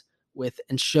identifies with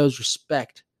and shows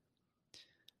respect.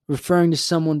 Referring to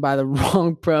someone by the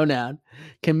wrong pronoun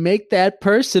can make that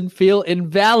person feel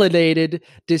invalidated,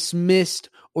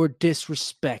 dismissed, or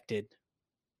disrespected.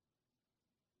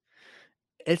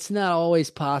 It's not always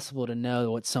possible to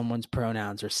know what someone's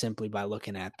pronouns are simply by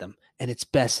looking at them, and it's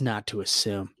best not to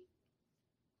assume.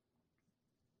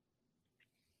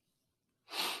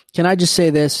 Can I just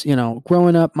say this?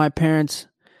 Growing up, my parents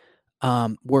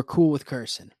were cool with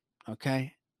cursing,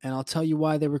 okay? And I'll tell you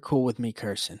why they were cool with me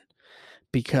cursing.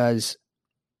 Because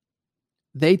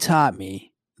they taught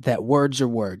me that words are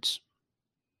words.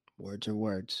 Words are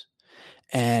words.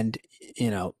 And,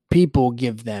 people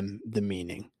give them the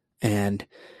meaning. And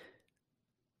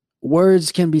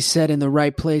words can be said in the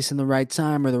right place in the right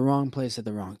time or the wrong place at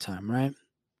the wrong time, right?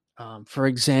 For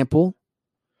example,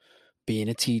 being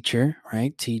a teacher,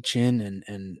 right? Teaching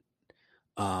and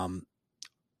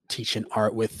teaching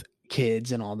art with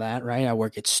kids and all that, right? I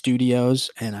work at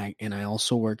studios and I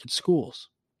also work at schools.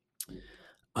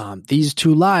 These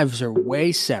two lives are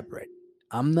way separate.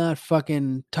 I'm not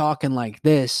fucking talking like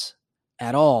this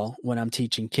at all when I'm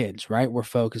teaching kids, right? We're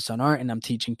focused on art and I'm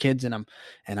teaching kids and I'm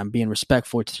being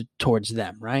respectful towards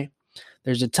them, right?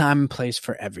 There's a time and place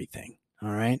for everything,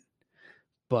 all right?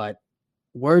 But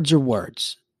words are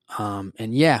words.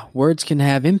 And yeah, words can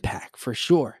have impact for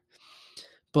sure.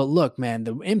 But look, man,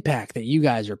 the impact that you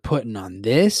guys are putting on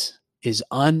this is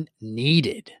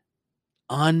unneeded.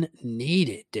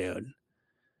 Unneeded, dude.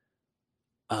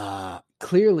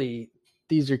 Clearly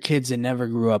these are kids that never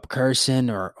grew up cursing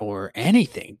or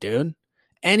anything, dude.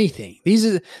 Anything. This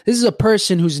is a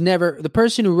person the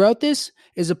person who wrote this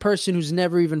is a person who's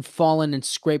never even fallen and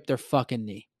scraped their fucking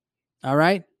knee. All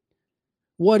right?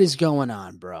 What is going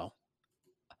on, bro?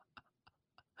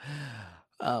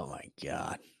 Oh my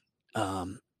God.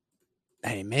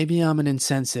 Hey, maybe I'm an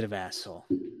insensitive asshole.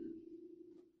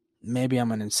 Maybe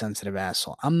I'm an insensitive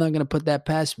asshole. I'm not going to put that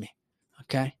past me.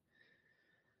 Okay?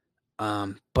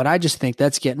 But I just think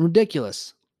that's getting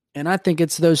ridiculous. And I think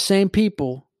it's those same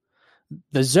people,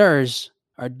 the Zers,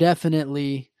 are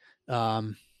definitely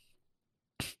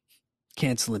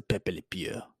canceling Pepe Le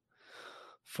Pew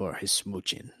for his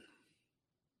smooching.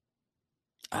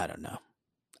 I don't know.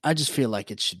 I just feel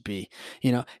like it should be,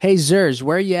 hey Zers,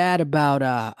 where you at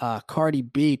about Cardi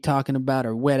B talking about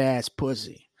her wet ass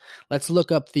pussy? Let's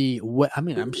look up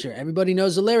I'm sure everybody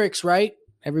knows the lyrics, right?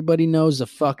 Everybody knows the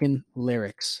fucking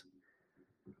lyrics.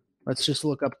 Let's just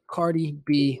look up Cardi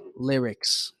B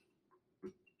lyrics.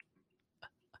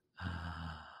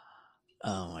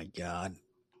 Oh my God.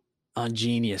 On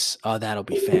Genius. Oh, that'll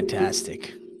be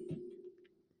fantastic.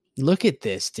 Look at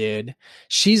this, dude.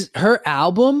 Her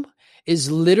album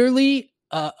is literally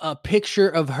a picture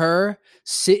of her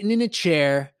sitting in a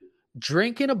chair,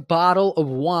 drinking a bottle of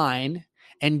wine,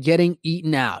 and getting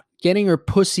eaten out, getting her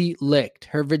pussy licked.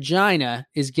 Her vagina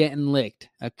is getting licked.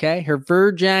 Okay, her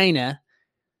vagina,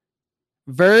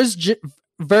 Ver's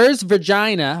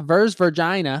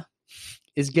vagina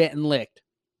is getting licked.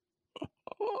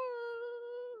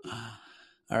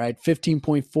 All right,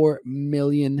 15.4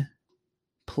 million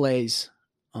plays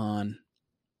on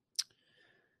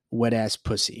wet ass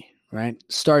pussy, right?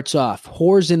 Starts off,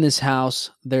 whores in this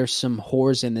house. There's some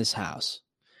whores in this house.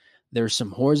 There's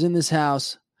some whores in this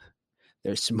house.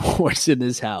 There's some whores in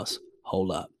this house.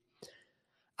 Hold up.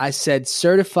 I said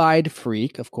certified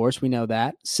freak. Of course, we know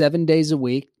that. 7 days a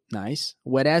week. Nice.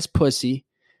 Wet ass pussy.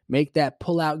 Make that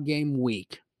pull out game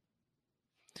weak.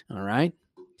 All right.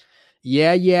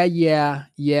 Yeah.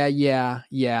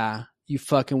 You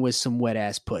fucking with some wet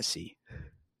ass pussy.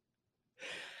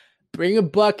 Bring a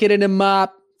bucket and a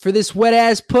mop for this wet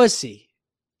ass pussy.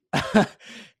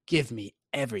 Give me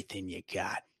everything you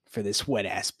got for this wet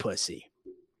ass pussy.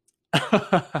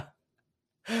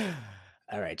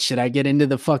 All right. Should I get into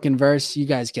the fucking verse? You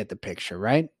guys get the picture,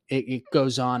 right? It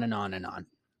goes on and on and on.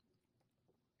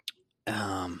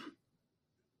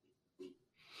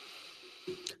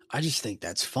 I just think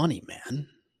that's funny, man.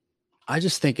 I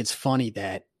just think it's funny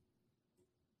that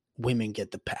women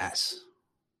get the pass.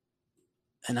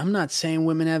 And I'm not saying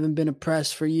women haven't been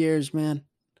oppressed for years, man,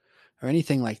 or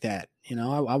anything like that. You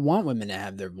know, I want women to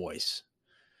have their voice.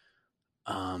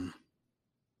 But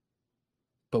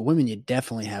women, you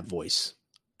definitely have voice.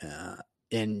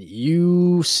 And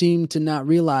you seem to not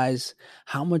realize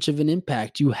how much of an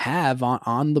impact you have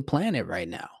on the planet right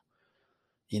now.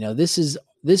 You know, this is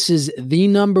the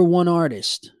number one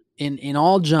artist in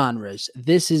all genres.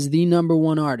 This is the number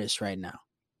one artist right now.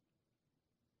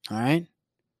 All right.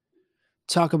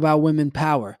 Talk about women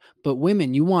power, but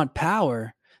women, you want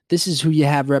power. This is who you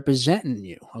have representing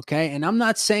you. Okay. And I'm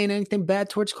not saying anything bad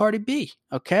towards Cardi B.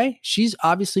 Okay. She's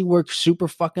obviously worked super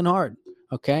fucking hard.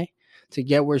 Okay. To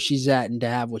get where she's at and to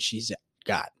have what she's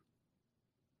got.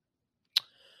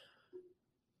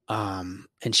 And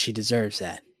she deserves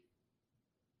that.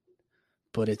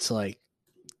 But it's like,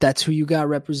 that's who you got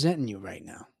representing you right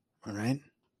now. All right.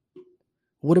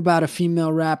 What about a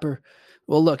female rapper?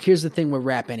 Well, look, here's the thing with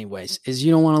rap anyways, is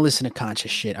you don't want to listen to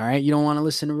conscious shit. All right. You don't want to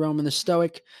listen to Roman the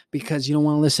Stoic because you don't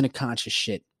want to listen to conscious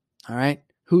shit. All right.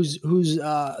 Who's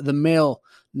the male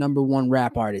number one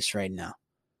rap artist right now?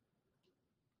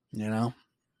 You know?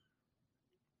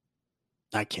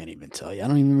 I can't even tell you. I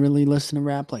don't even really listen to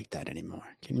rap like that anymore.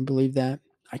 Can you believe that?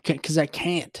 I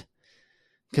can't.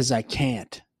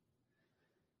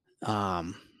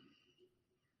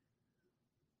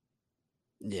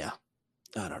 Yeah.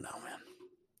 I don't know, man.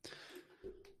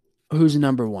 Who's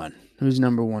number one? Who's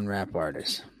number one rap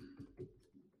artist?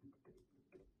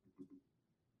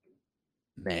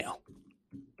 Male.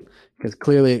 Because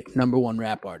clearly number one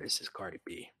rap artist is Cardi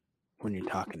B when you're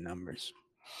talking numbers.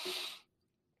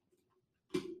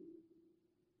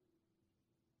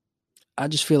 I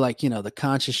just feel like, you know, the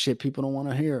conscious shit people don't want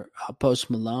to hear. Post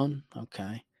Malone,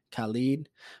 okay. Khalid,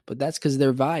 but that's because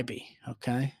they're vibey,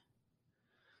 okay.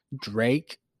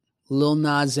 Drake, Lil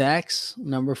Nas X,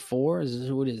 number 4.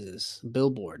 What is this?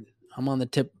 Billboard. I'm on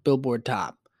the Billboard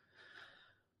top.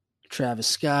 Travis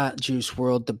Scott, Juice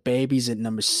WRLD, The Baby's at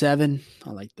number 7. I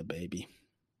like The Baby.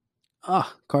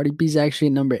 Oh, Cardi B's actually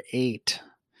at number 8.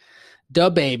 Da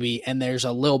Baby, and there's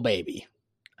a Lil Baby.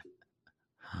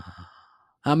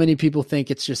 How many people think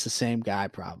it's just the same guy?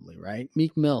 Probably, right?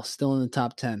 Meek Mill still in the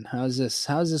top 10. How is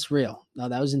this real? No,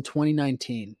 that was in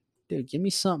 2019. Dude, give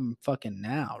me something fucking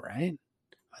now, right?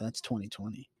 Oh, that's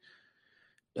 2020.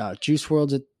 Juice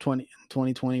WRLD's at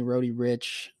 2020. Roddy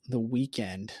Ricch, The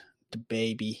Weeknd, The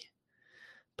Baby,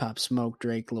 Pop Smoke,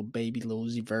 Drake, Lil Baby, Lil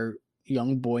Uzi Vert,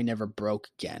 Young Boy Never Broke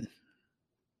Again.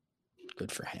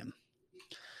 Good for him.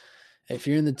 If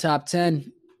you're in the top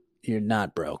 10, you're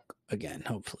not broke again,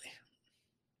 hopefully.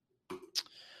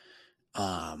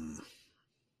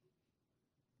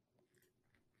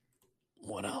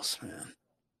 What else, man?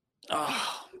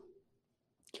 Oh,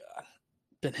 God.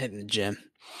 Been hitting the gym.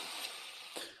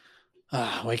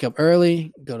 Wake up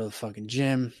early, go to the fucking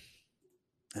gym,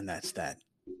 and that's that.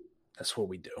 That's what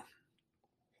we do.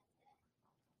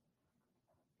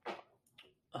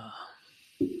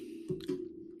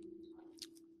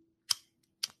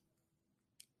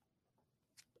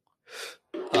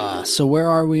 So where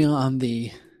are we on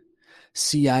the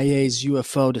CIA's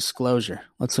UFO disclosure?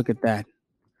 Let's look at that.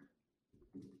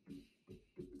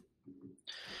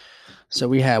 So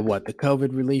we had what? The COVID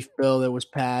relief bill that was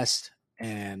passed,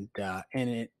 and in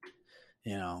it,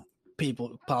 you know,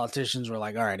 politicians were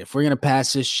like, all right, if we're going to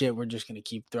pass this shit, we're just going to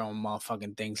keep throwing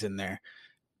motherfucking things in there.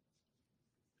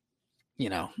 You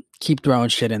know, keep throwing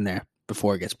shit in there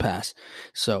before it gets passed.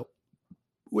 So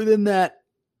within that,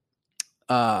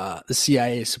 the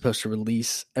CIA is supposed to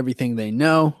release everything they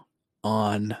know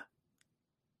on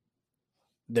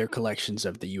their collections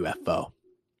of the UFO.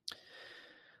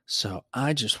 So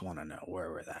I just want to know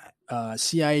where we're at.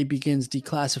 CIA begins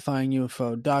declassifying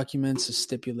UFO documents as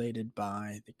stipulated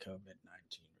by the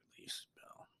COVID-19 release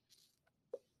bill.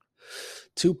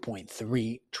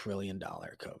 $2.3 trillion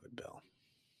COVID bill.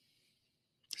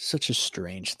 Such a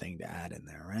strange thing to add in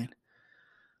there, right?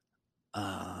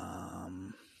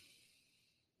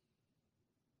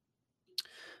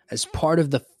 As part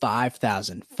of the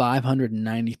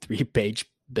 5,593 page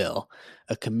bill,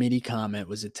 a committee comment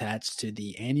was attached to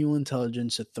the annual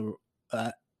intelligence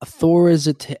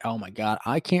authority. Oh my God,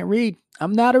 I can't read.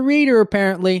 I'm not a reader,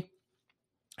 apparently.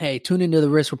 Hey, tune into the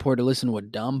Risk Report to listen to a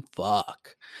dumb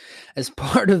fuck. As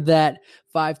part of that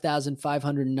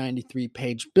 5,593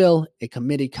 page bill, a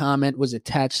committee comment was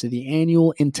attached to the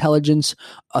Annual Intelligence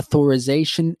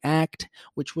Authorization Act,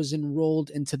 which was enrolled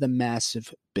into the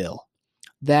massive bill.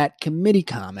 That committee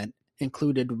comment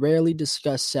included a rarely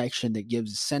discussed section that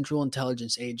gives the Central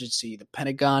Intelligence Agency, the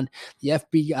Pentagon, the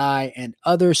FBI, and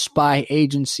other spy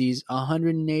agencies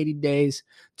 180 days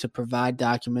to provide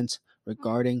documents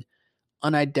regarding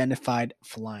unidentified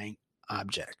flying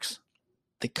objects.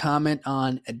 The comment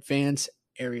on advanced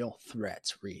aerial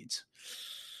threats reads,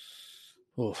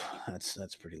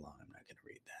 that's pretty long. I'm not going to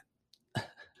read that.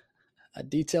 A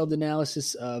detailed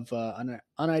analysis of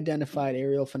unidentified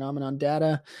aerial phenomenon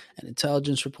data and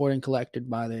intelligence reporting collected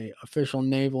by the official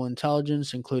naval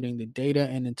intelligence, including the data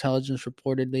and intelligence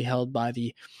reportedly held by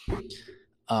the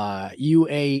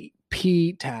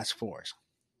UAP task force.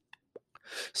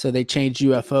 So they changed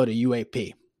UFO to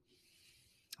UAP.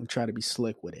 I'm trying to be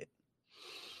slick with it.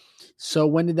 So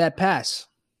when did that pass?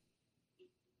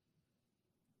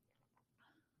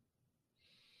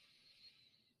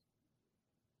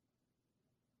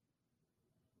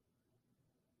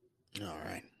 All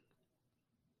right.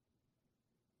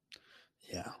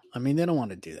 Yeah. I mean, they don't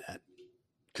want to do that.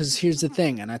 Because here's the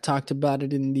thing, and I talked about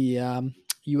it in the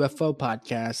UFO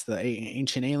podcast, the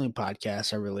Ancient Alien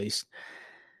podcast I released.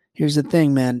 Here's the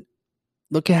thing, man.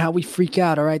 Look at how we freak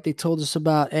out. All right, they told us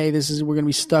about, hey, we're gonna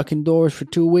be stuck indoors for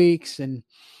 2 weeks, and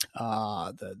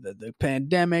the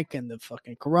pandemic and the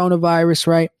fucking coronavirus,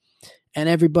 right? And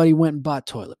everybody went and bought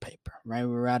toilet paper, right?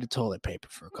 We were out of toilet paper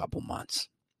for a couple months.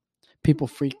 People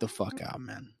freaked the fuck out,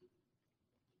 man.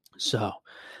 So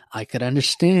I could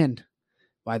understand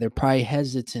why they're probably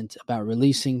hesitant about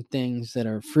releasing things that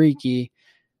are freaky,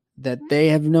 that they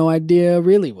have no idea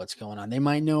really what's going on. They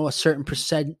might know a certain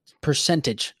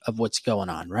percentage of what's going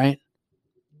on, right?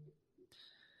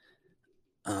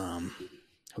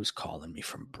 Who's calling me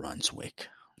from Brunswick?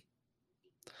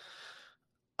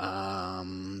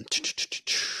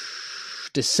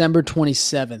 December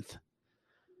 27th.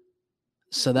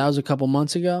 So that was a couple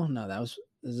months ago? No,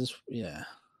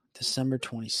 December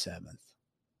 27th.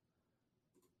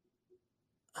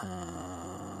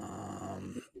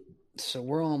 So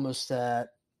we're almost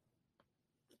at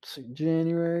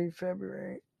January,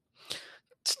 February.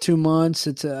 It's 2 months.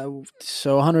 It's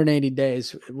so 180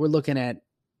 days. We're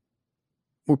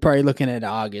probably looking at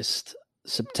August,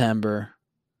 September,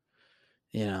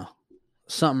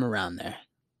 something around there.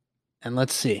 And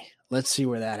let's see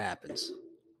where that happens.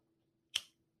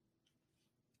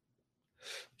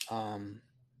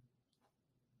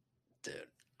 Dude,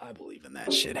 I believe in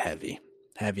that shit heavy.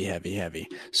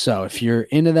 So if you're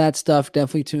into that stuff,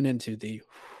 definitely tune into the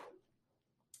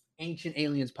Ancient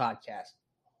Aliens podcast.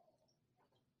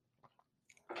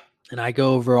 And I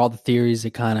go over all the theories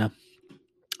that kind of,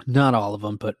 not all of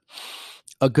them, but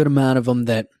a good amount of them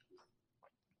that,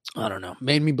 I don't know,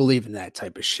 made me believe in that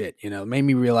type of shit, made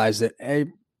me realize that, hey,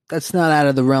 that's not out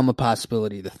of the realm of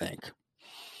possibility to think.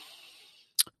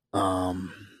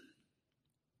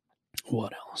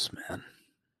 What else, man?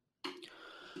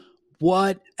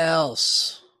 What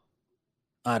else?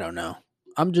 I don't know.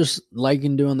 I'm just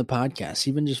liking doing the podcast,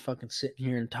 even just fucking sitting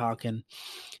here and talking.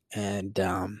 And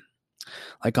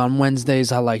like on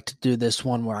Wednesdays, I like to do this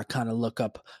one where I kind of look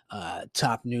up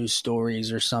top news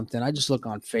stories or something. I just look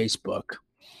on Facebook.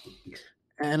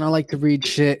 And I like to read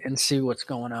shit and see what's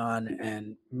going on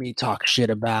and me talk shit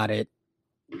about it.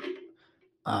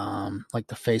 Like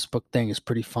the Facebook thing is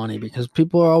pretty funny because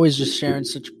people are always just sharing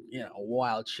such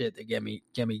wild shit that get me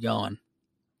going.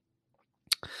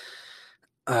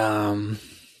 Like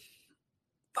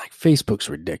Facebook's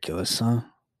ridiculous, huh?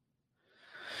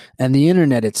 And the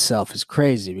internet itself is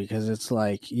crazy because it's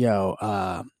like,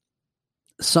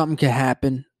 something can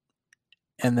happen,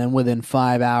 and then within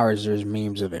 5 hours, there's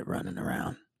memes of it running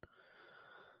around.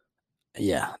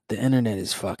 Yeah, the internet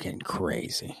is fucking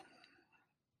crazy.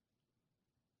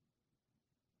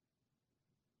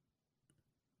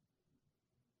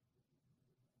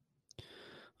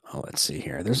 Oh, let's see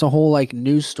here. There's a whole like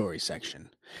news story section.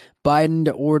 Biden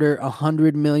to order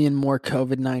 100 million more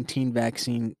COVID-19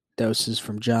 vaccine doses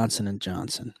from Johnson &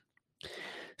 Johnson.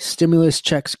 Stimulus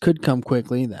checks could come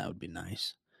quickly. That would be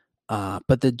nice.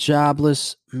 But the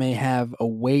jobless may have a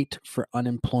wait for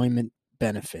unemployment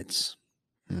benefits.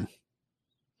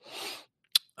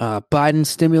 Biden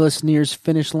stimulus nears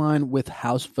finish line with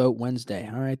House vote Wednesday.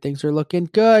 All right, things are looking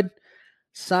good.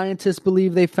 Scientists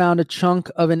believe they found a chunk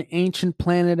of an ancient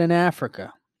planet in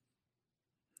Africa.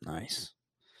 Nice.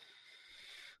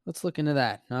 Let's look into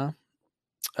that, huh?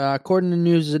 According to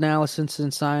News Analysis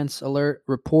and Science Alert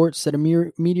reports that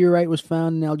a meteorite was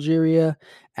found in Algeria,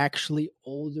 actually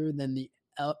older than the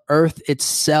Earth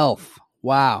itself.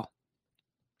 Wow.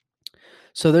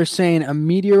 So they're saying a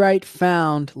meteorite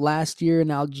found last year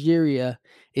in Algeria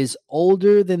is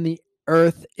older than the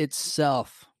Earth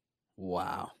itself.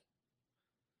 Wow.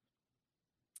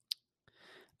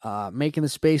 Making the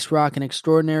space rock an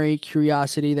extraordinary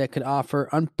curiosity that could offer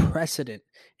unprecedented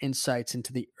insights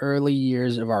into the early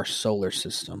years of our solar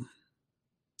system.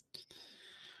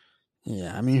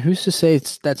 Yeah, I mean, who's to say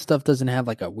that stuff doesn't have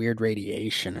like a weird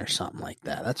radiation or something like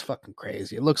that? That's fucking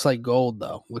crazy. It looks like gold,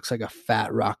 though. Looks like a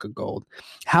fat rock of gold.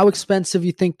 How expensive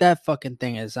you think that fucking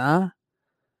thing is, huh?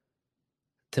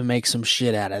 To make some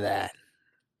shit out of that.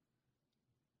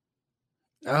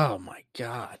 Oh my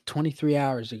God. 23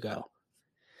 hours ago.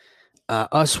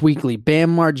 Us Weekly.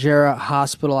 Bam Margera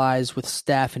hospitalized with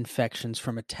staph infections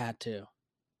from a tattoo.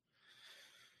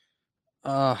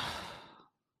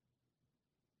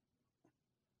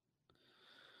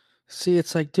 See,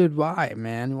 it's like, dude, why,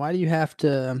 man? Why do you have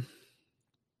to...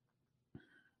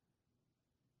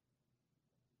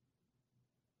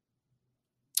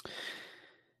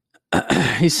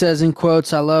 He says in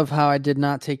quotes, "I love how I did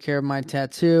not take care of my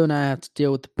tattoo and I have to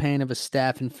deal with the pain of a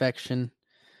staph infection."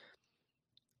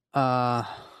 God,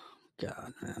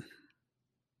 man.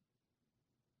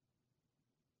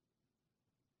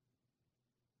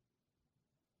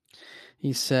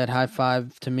 He said, "High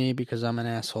five to me because I'm an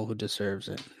asshole who deserves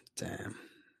it." Damn.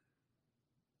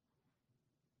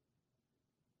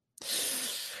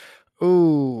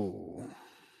 Ooh.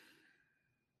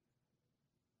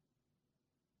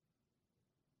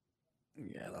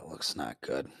 Yeah, that looks not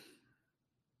good.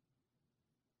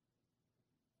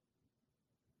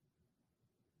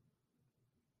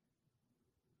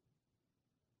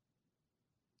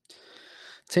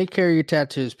 Take care of your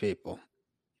tattoos, people.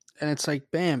 And it's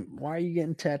like, bam, why are you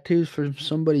getting tattoos from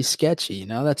somebody sketchy? You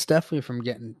know, that's definitely from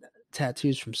getting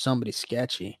tattoos from somebody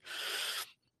sketchy.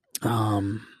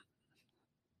 Talking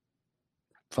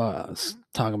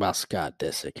about Scott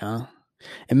Disick, huh?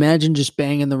 Imagine just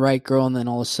banging the right girl and then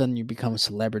all of a sudden you become a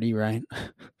celebrity, right?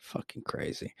 Fucking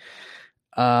crazy.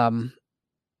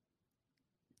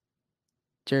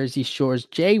 Jersey Shore's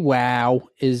JWoww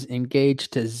is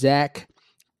engaged to Zach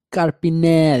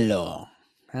Carpinello.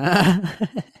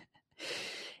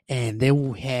 And they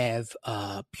will have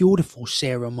a beautiful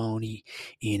ceremony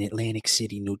in Atlantic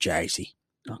City, New Jersey.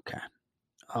 Okay.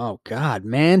 Oh, God.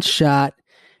 Man shot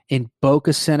in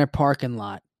Boca Center parking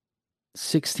lot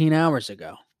 16 hours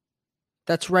ago.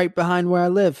 That's right behind where I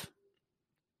live.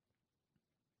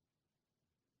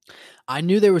 I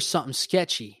knew there was something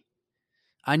sketchy.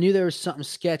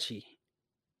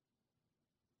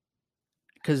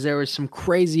 Because there was some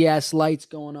crazy ass lights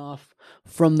going off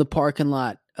from the parking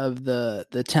lot of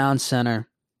the town center,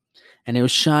 and it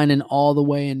was shining all the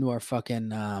way into our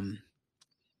fucking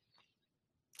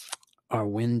our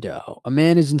window. A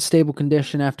man is in stable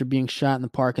condition after being shot in the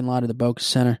parking lot of the Boca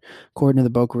Center. According to the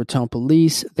Boca Raton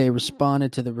police, they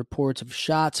responded to the reports of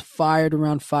shots fired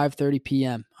around 5:30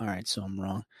 p.m. All right, so I'm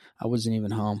wrong. I wasn't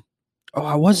even home. Oh,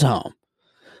 I was home.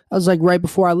 I was like right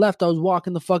before I left, I was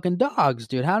walking the fucking dogs,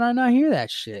 dude. How did I not hear that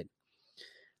shit?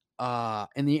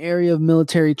 In the area of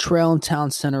Military Trail and Town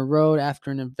Center Road,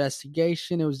 after an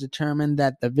investigation, it was determined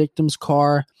that the victim's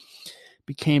car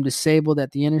became disabled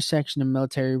at the intersection of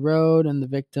Military Road, and the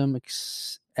victim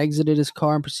exited his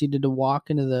car and proceeded to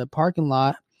walk into the parking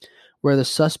lot, where the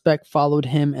suspect followed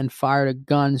him and fired a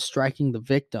gun, striking the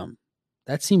victim.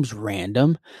 That seems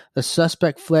random. The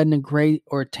suspect fled in a gray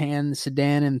or tan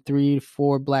sedan and 3 to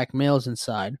 4 black males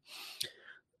inside.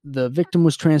 The victim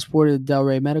was transported to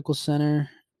Delray Medical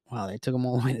Center. Wow, they took him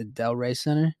all the way to Delray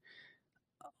Center?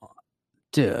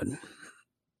 Dude.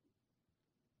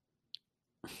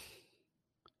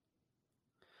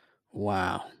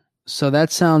 Wow. So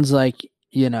that sounds like,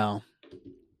 that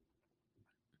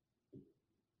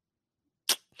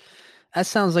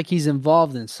sounds like he's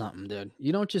involved in something, dude.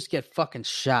 You don't just get fucking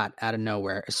shot out of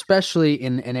nowhere, especially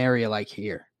in an area like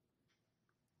here.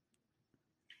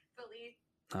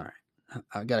 All right.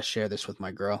 I got to share this with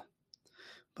my girl,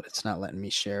 but it's not letting me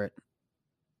share it.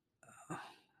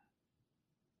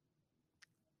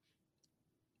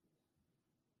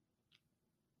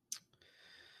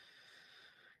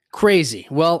 Crazy.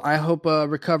 Well, I hope a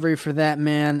recovery for that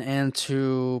man and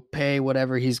to pay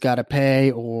whatever he's got to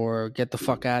pay or get the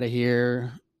fuck out of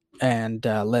here and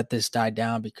let this die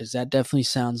down, because that definitely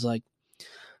sounds like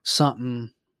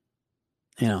something,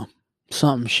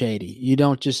 something shady. You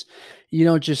don't just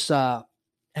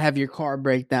have your car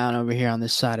break down over here on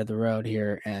this side of the road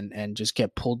here and just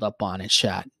get pulled up on and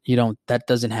shot. That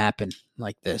doesn't happen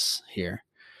like this here.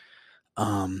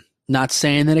 Not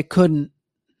saying that it couldn't.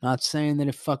 Not saying that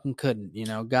it fucking couldn't.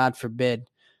 God forbid.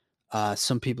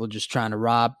 Some people just trying to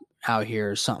rob out here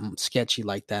or something sketchy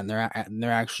like that, and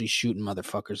they're actually shooting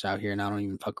motherfuckers out here, and I don't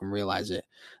even fucking realize it.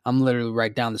 I'm literally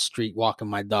right down the street walking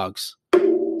my dogs.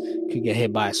 Could get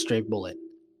hit by a stray bullet.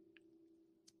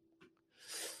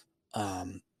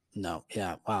 No,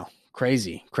 yeah, wow,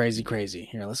 crazy.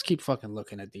 Here, let's keep fucking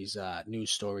looking at these news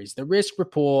stories. The Risk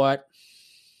Report.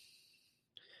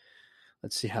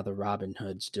 Let's see how the Robin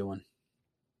Hood's doing.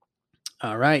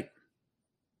 All right.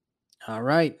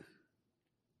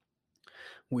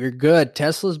 We're good.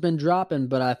 Tesla's been dropping,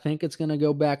 but I think it's going to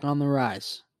go back on the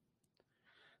rise.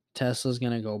 Tesla's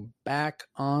going to go back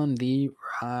on the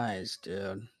rise,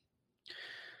 dude.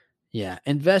 Yeah,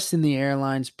 invest in the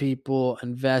airlines, people.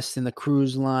 Invest in the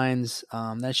cruise lines.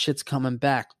 That shit's coming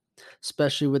back,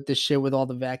 especially with this shit with all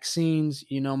the vaccines.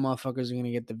 Motherfuckers are going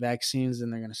to get the vaccines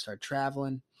and they're going to start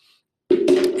traveling.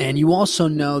 And you also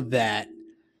know that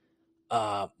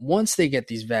once they get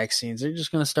these vaccines, they're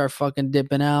just going to start fucking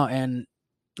dipping out, and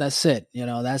that's it.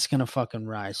 That's going to fucking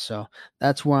rise. So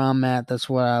that's where I'm at. That's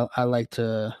what I like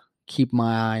to keep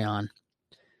my eye on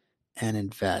and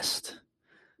invest.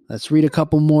 Let's read a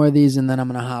couple more of these, and then I'm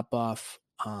going to hop off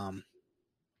and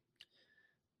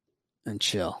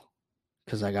chill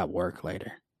because I got work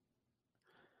later.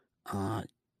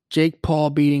 Jake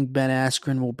Paul beating Ben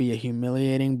Askren will be a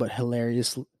humiliating but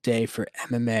hilarious day for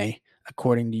MMA,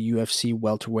 according to UFC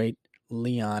welterweight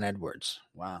Leon Edwards.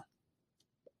 Wow.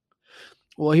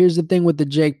 Well, here's the thing with the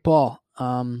Jake Paul.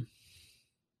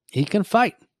 He can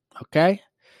fight, okay?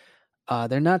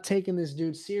 They're not taking this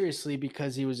dude seriously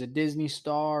because he was a Disney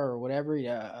star or whatever,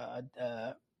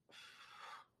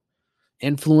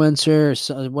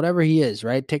 influencer, whatever he is,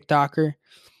 right? TikToker.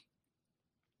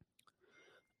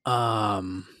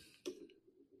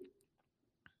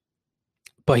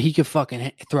 But he could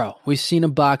fucking throw. We've seen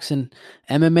him boxing.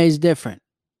 MMA is different.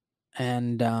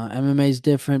 And MMA is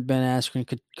different. Ben Askren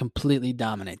could completely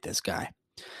dominate this guy.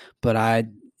 But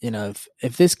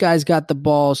if this guy's got the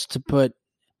balls to put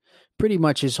pretty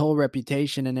much his whole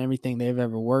reputation and everything they've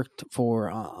ever worked for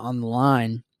on the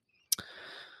line,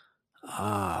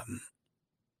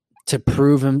 to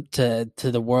prove him to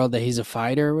the world that he's a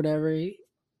fighter or whatever,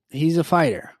 he's a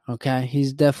fighter. Okay,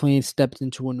 he's definitely stepped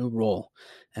into a new role,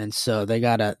 and so they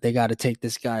gotta take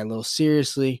this guy a little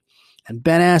seriously. And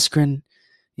Ben Askren,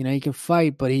 he can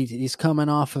fight, but he's coming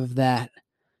off of that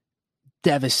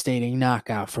devastating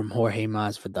knockout from Jorge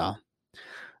Masvidal.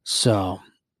 So,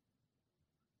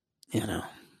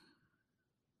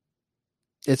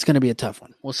 it's going to be a tough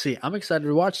one. We'll see. I'm excited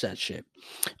to watch that shit.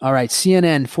 All right,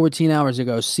 CNN 14 hours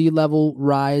ago, sea level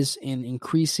rise in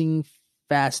increasing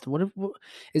fast. What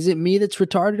is it, me that's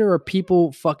retarded, or are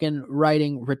people fucking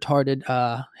writing retarded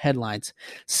headlines?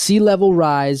 Sea level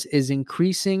rise is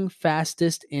increasing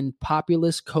fastest in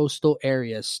populous coastal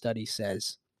areas, study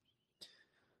says.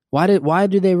 Why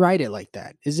do they write it like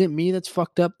that? Is it me that's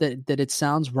fucked up that it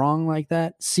sounds wrong like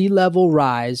that? Sea level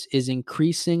rise is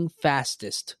increasing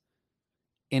fastest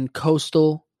in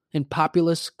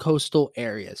populous coastal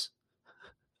areas.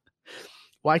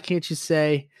 Why can't you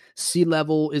say sea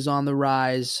level is on the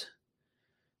rise,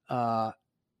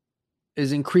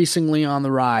 is increasingly on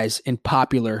the rise in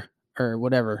popular or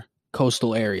whatever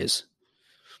coastal areas?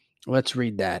 Let's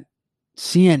read that.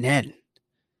 CNN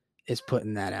is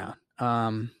putting that out.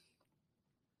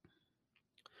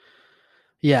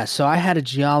 Yeah, so I had a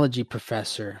geology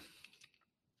professor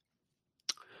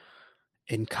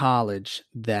in college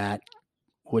that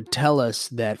would tell us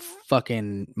that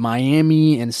fucking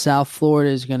Miami and South Florida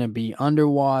is going to be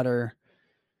underwater,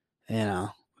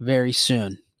 very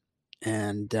soon.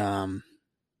 And, I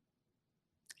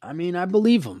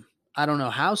believe him. I don't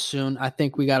know how soon. I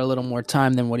think we got a little more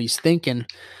time than what he's thinking,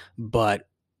 but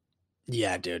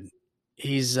yeah, dude,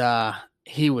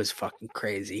 he was fucking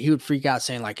crazy. He would freak out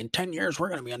saying like, in 10 years, we're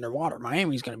going to be underwater.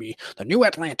 Miami's going to be the new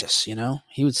Atlantis,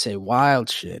 He would say wild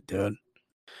shit, dude.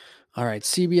 All right,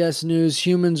 CBS News.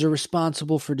 Humans are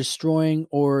responsible for destroying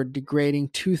or degrading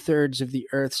 2/3 of the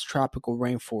Earth's tropical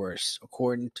rainforests,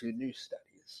 according to new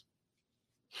studies.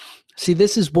 See,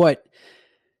 this is what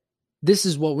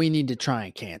we need to try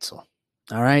and cancel.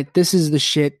 All right, this is the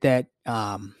shit that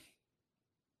the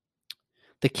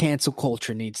cancel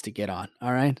culture needs to get on.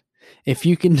 All right, if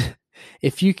you can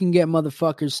get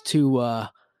motherfuckers to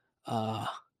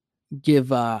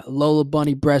give Lola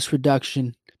Bunny breast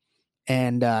reduction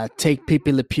and take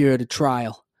Pepe Le Pew to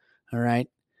trial, all right,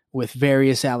 with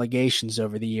various allegations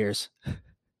over the years.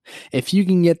 If you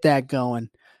can get that going,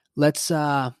 let's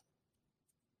get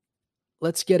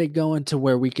it going to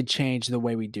where we could change the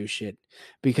way we do shit.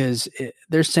 Because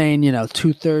they're saying,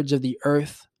 2/3 of the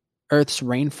Earth's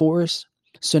rainforest.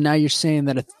 So now you're saying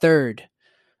that 1/3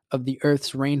 of the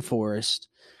Earth's rainforest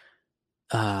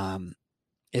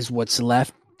is what's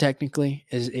left, technically,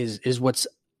 is what's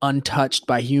untouched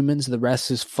by humans. The rest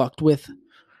is fucked with.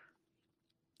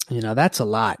 That's a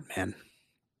lot, man.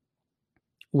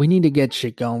 We need to get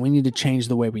shit going. We need to change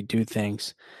the way we do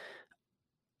things.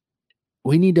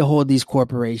 We need to hold these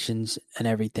corporations and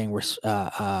everything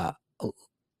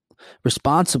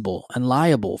responsible and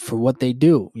liable for what they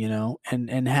do,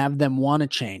 and have them want to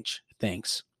change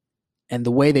things and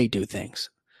the way they do things.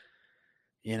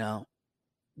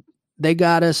 They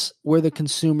got us. We're the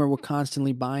consumer. We're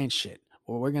constantly buying shit.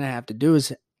 What we're going to have to do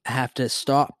is have to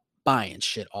stop buying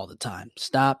shit all the time.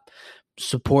 Stop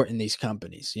supporting these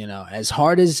companies. As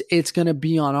hard as it's going to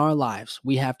be on our lives,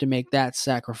 we have to make that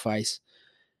sacrifice,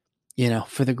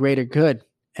 for the greater good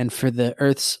and for the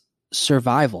Earth's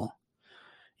survival.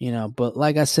 But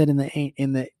like I said in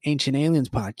the Ancient Aliens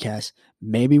podcast,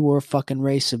 maybe we're a fucking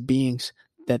race of beings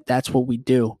that's what we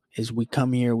do, is we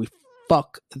come here, we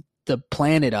fuck the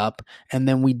planet up, and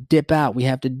then we dip out. We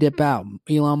have to dip out.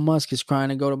 Elon Musk is trying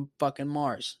to go to fucking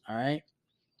Mars. All right.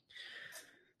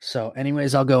 So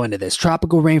anyways, I'll go into this.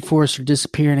 Tropical rainforests are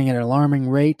disappearing at an alarming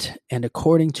rate, and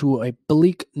according to a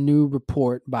bleak new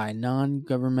report by a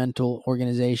non-governmental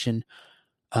organization,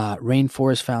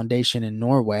 Rainforest Foundation in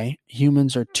Norway,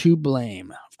 humans are to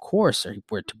blame. Of course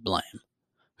we're to blame.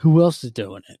 Who else is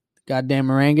doing it? Goddamn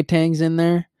orangutans in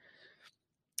there.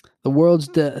 The world's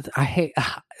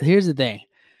here's the thing.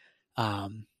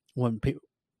 When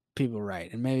people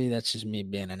write, and maybe that's just me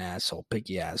being an asshole,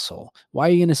 picky asshole. Why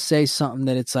are you gonna say something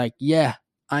that it's like, yeah,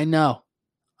 I know,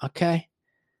 okay?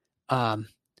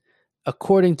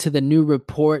 According to the new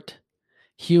report,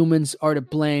 humans are to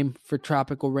blame for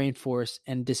tropical rainforests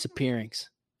and disappearings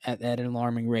at an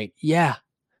alarming rate. Yeah,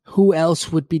 who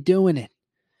else would be doing it?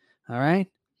 All right.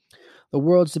 The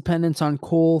world's dependence on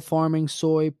coal, farming,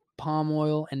 soy, palm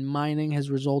oil, and mining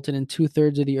has resulted in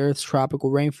 2/3 of the Earth's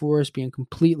tropical rainforest being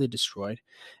completely destroyed,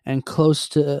 and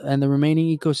the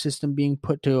remaining ecosystem being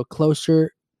put to a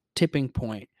closer tipping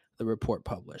point, the report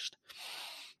published.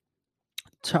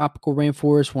 Tropical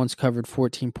rainforest once covered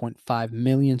 14.5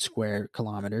 million square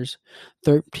kilometers,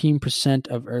 13%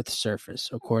 of Earth's surface,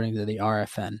 according to the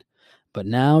RFN. But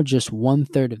now just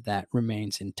 1/3 of that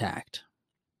remains intact.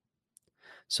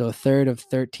 So 1/3 of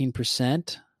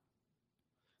 13%.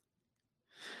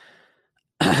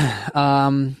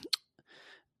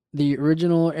 The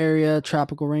original area,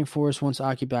 tropical rainforest once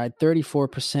occupied,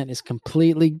 34% is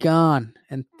completely gone,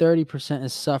 and 30%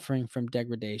 is suffering from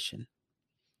degradation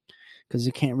because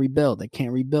they can't rebuild. They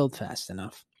can't rebuild fast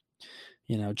enough.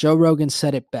 Joe Rogan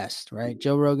said it best, right?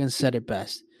 Joe Rogan said it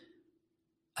best.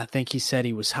 I think he said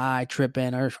he was high,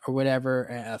 tripping or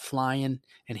whatever, flying,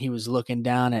 and he was looking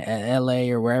down at LA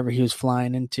or wherever he was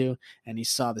flying into, and he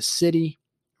saw the city,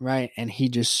 right? And he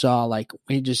just saw,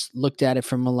 he just looked at it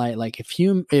from a light, like if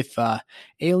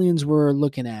aliens were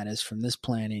looking at us from this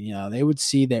planet, they would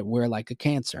see that we're like a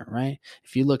cancer, right?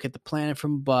 If you look at the planet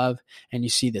from above and you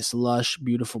see this lush,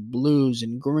 beautiful blues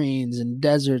and greens and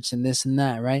deserts and this and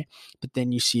that, right? But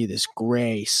then you see this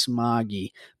gray,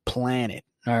 smoggy planet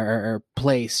or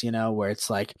place, where it's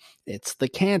like, it's the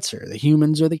cancer. The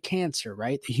humans are the cancer,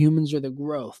 right? The humans are the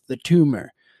growth, the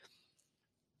tumor.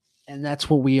 And that's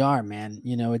what we are, man.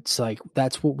 It's like,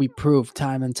 that's what we prove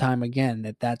time and time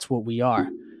again, that's what we are.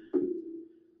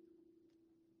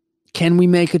 Can we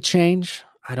make a change?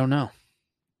 I don't know.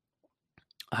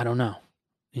 I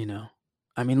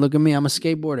mean, look at me. I'm a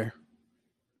skateboarder.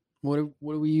 What do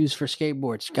we use for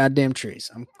skateboards? Goddamn trees.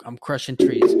 I'm crushing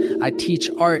trees. I teach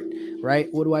art, right?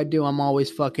 What do? I'm always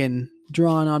fucking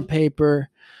drawing on paper,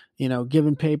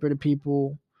 giving paper to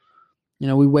people.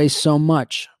 We waste so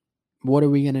much. What are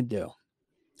we going to do?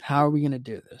 How are we going to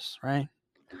do this, right?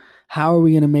 How are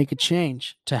we going to make a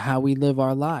change to how we live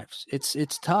our lives?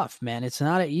 It's tough, man. It's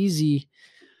not an easy.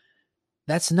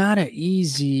 That's not an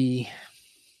easy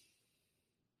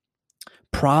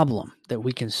problem that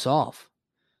we can solve.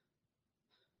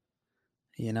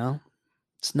 You know,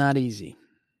 it's not easy.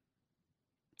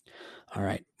 All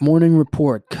right. Morning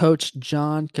report. Coach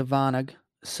John Kavanagh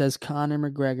says Conor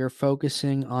McGregor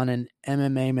focusing on an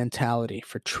MMA mentality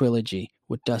for trilogy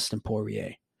with Dustin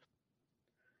Poirier.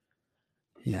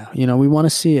 Yeah, we want to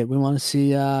see it. We want to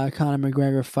see Conor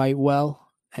McGregor fight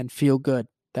well and feel good.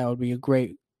 That would be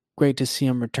great to see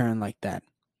him return like that.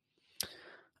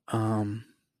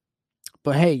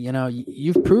 But hey,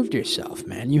 you've proved yourself,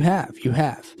 man. You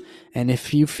have. And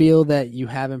if you feel that you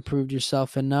haven't proved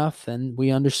yourself enough, then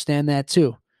we understand that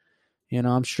too.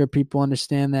 I'm sure people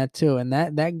understand that too. And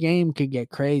that game could get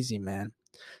crazy, man.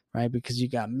 Right? Because you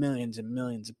got millions and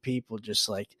millions of people just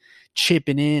like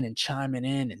chipping in and chiming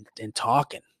in and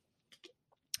talking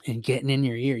and getting in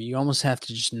your ear. You almost have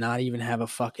to just not even have a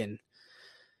fucking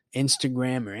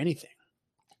Instagram or anything.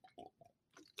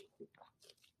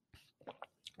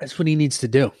 That's what he needs to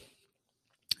do.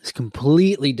 Is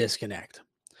completely disconnect.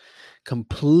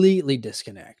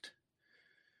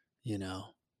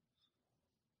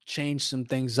 Change some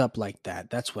things up like that.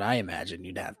 That's what I imagine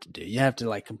you'd have to do. You have to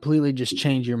like completely just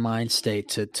change your mind state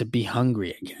to be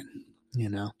hungry again.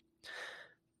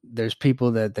 There's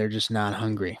people that they're just not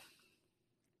hungry.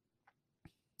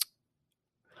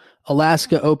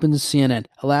 CNN.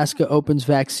 Alaska opens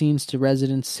vaccines to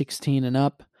residents 16 and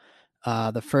up.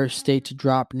 The first state to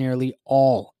drop nearly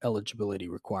all eligibility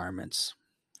requirements.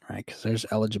 Right? Because there's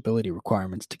eligibility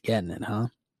requirements to get in it, huh?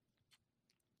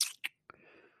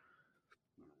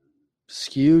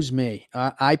 Excuse me.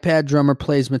 iPad drummer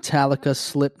plays Metallica,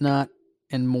 Slipknot,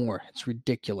 and more. It's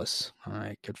ridiculous. All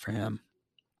right, good for him.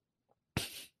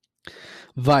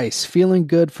 Vice. Feeling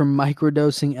good from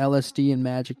microdosing LSD and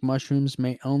magic mushrooms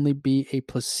may only be a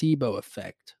placebo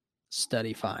effect,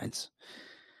 study finds.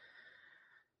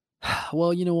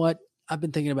 Well, you know what? I've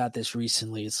been thinking about this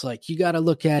recently. It's like you got to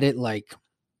look at it like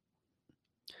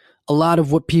a lot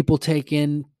of what people take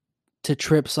in to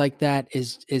trips like that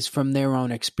is from their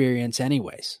own experience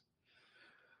anyways.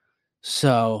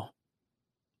 So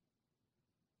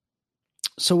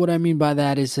what I mean by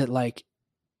that is that like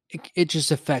it just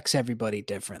affects everybody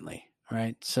differently,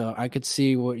 right? So I could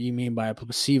see what you mean by a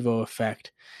placebo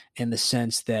effect in the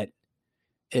sense that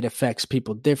it affects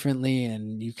people differently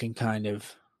and you can kind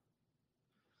of,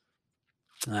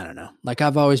 I don't know. Like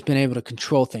I've always been able to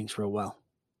control things real well.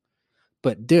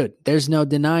 But dude, there's no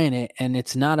denying it, and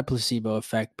it's not a placebo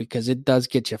effect because it does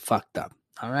get you fucked up.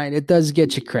 All right, it does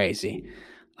get you crazy.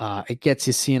 It gets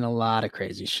you seeing a lot of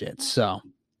crazy shit. So,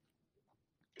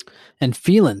 and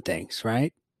feeling things,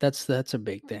 right? That's a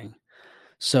big thing.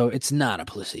 So it's not a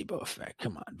placebo effect.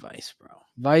 Come on, Vice, bro.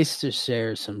 Vice just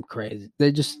shares some crazy.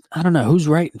 I don't know who's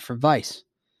writing for Vice.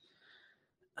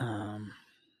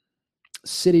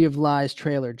 City of Lies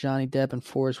trailer. Johnny Depp and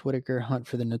Forrest Whitaker hunt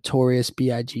for the notorious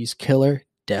B.I.G.'s killer.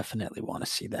 Definitely want to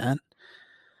see that.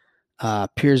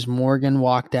 Piers Morgan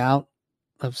walked out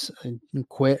and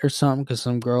quit or something because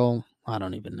some girl, I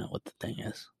don't even know what the thing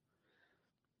is.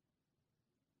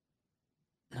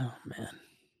 Oh, man.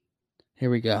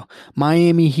 Here we go.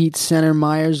 Miami Heat center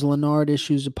Myers Leonard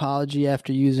issues apology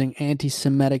after using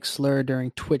anti-Semitic slur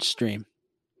during Twitch stream.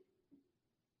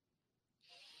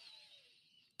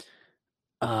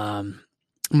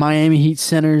 Miami Heat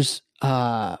center's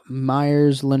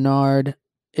Myers Leonard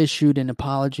issued an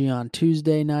apology on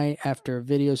Tuesday night after a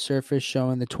video surfaced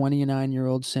showing the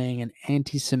 29-year-old saying an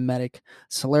anti-Semitic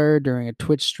slur during a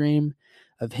Twitch stream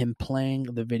of him playing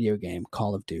the video game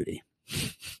Call of Duty.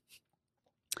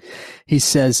 He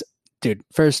says, dude,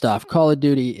 first off, Call of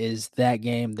Duty is that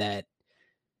game that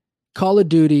Call of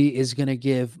Duty is going to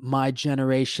give my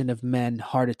generation of men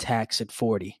heart attacks at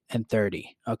 40 and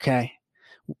 30, okay?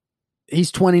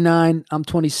 He's 29, I'm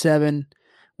 27.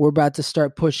 We're about to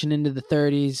start pushing into the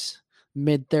 30s,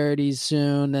 mid 30s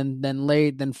soon, and then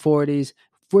late, then 40s.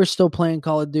 If we're still playing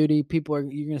Call of Duty, you're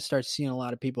going to start seeing a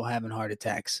lot of people having heart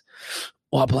attacks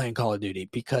while playing Call of Duty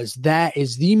because that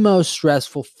is the most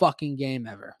stressful fucking game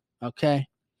ever, okay?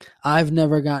 I've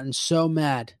never gotten so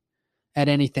mad at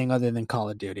anything other than Call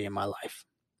of Duty in my life.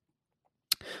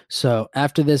 So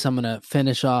after this, I'm going to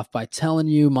finish off by telling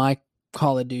you my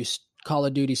Call of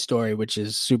Duty story, which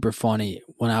is super funny.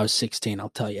 When I was 16, I'll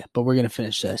tell you, but we're going to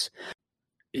finish this.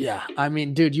 Yeah. I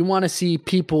mean, dude, you want to see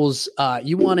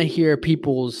you want to hear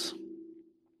people's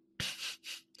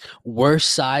worst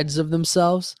sides of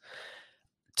themselves?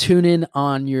 Tune in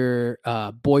on your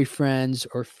boyfriends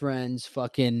or friends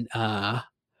fucking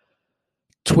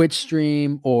Twitch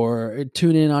stream or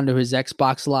tune in onto his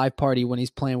Xbox Live party when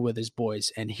he's playing with his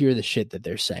boys and hear the shit that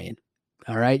they're saying.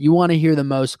 All right. You want to hear the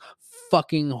most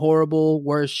fucking horrible,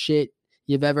 worst shit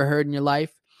you've ever heard in your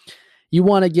life. You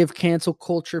want to give cancel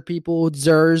culture people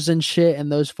zers and shit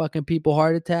and those fucking people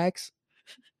heart attacks?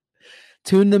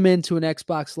 Tune them into an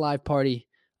Xbox Live party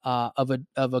of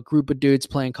a group of dudes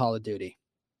playing Call of Duty.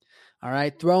 All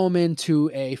right, throw them into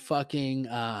a fucking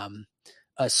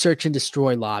a search and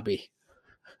destroy lobby.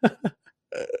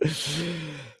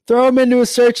 Throw them into a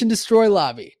search and destroy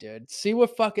lobby, dude. See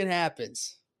what fucking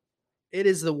happens. It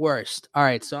is the worst. All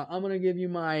right, so I'm gonna give you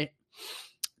my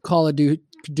Call of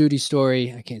Duty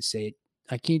story. I can't say it.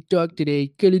 I can't talk today.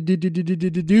 Call of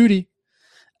Duty.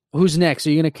 Who's next?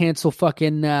 Are you gonna cancel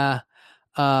fucking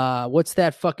what's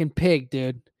that fucking pig,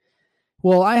 dude?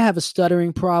 Well, I have a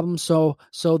stuttering problem, so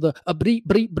the breet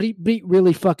breet breet breet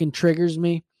really fucking triggers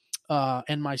me,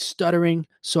 and my stuttering.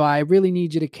 So I really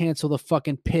need you to cancel the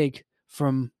fucking pig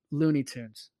from Looney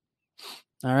Tunes.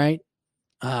 All right.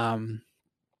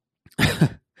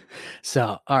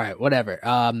 So all right, whatever.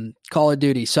 Call of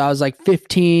Duty. So I was like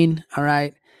 15. All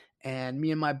right, and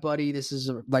me and my buddy. This is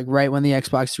like right when the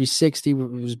Xbox 360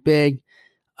 was big.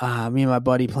 Me and my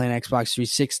buddy playing Xbox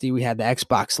 360. We had the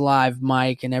Xbox Live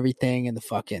mic and everything and the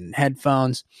fucking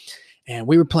headphones. And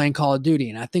we were playing Call of Duty.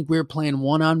 And I think we were playing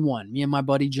one-on-one. Me and my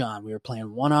buddy John, we were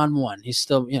playing one-on-one. He's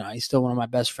still one of my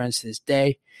best friends to this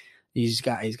day. He's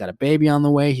got a baby on the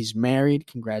way. He's married.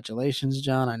 Congratulations,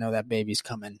 John. I know that baby's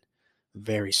coming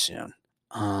very soon.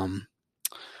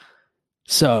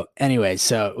 So anyway,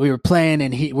 so we were playing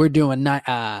and we're doing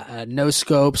no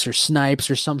scopes or snipes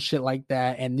or some shit like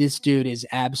that. And this dude is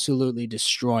absolutely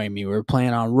destroying me. We were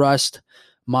playing on Rust,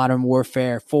 Modern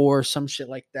Warfare 4, some shit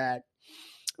like that,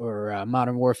 or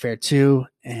Modern Warfare 2.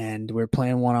 And we're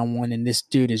playing one-on-one and this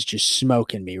dude is just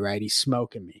smoking me, right? He's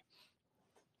smoking me.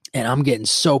 And I'm getting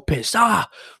so pissed.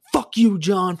 Fuck you,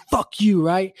 John. Fuck you,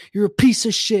 right? You're a piece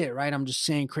of shit, right? I'm just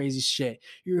saying crazy shit.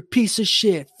 You're a piece of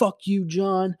shit. Fuck you,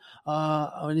 John.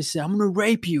 I'm gonna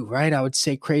rape you, right? I would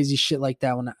say crazy shit like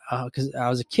that when because I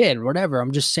was a kid, or whatever.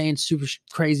 I'm just saying super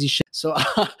crazy shit. So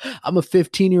I'm a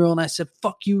 15-year-old and I said,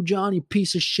 fuck you, John, you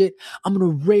piece of shit. I'm gonna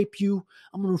rape you.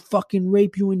 I'm gonna fucking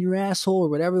rape you in your asshole or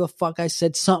whatever the fuck I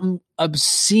said. Something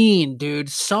obscene, dude.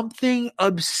 Something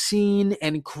obscene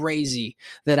and crazy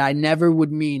that I never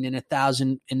would mean in a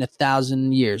thousand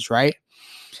years, right?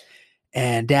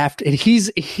 And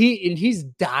he's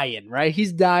dying, right?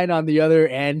 He's dying on the other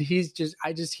end.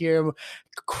 I just hear him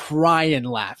crying,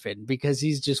 laughing because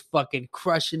he's just fucking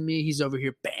crushing me. He's over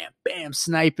here, bam, bam,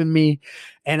 sniping me.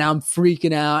 And I'm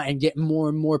freaking out and getting more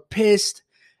and more pissed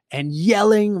and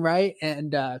yelling, right?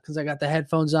 And because I got the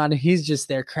headphones on and he's just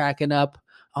there cracking up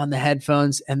on the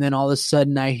headphones. And then all of a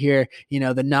sudden I hear,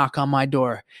 the knock on my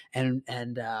door and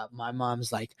my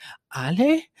mom's like,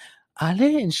 Ale?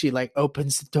 And she like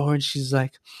opens the door and she's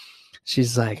like,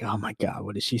 oh my God,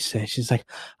 what did she say? She's like,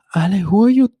 Ale, who are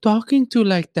you talking to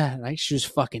like that? Like she was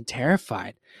fucking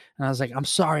terrified. And I was like, I'm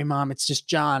sorry, Mom. It's just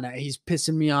John. He's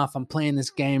pissing me off. I'm playing this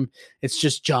game. It's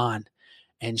just John.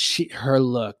 And her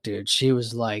look, dude, she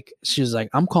was like,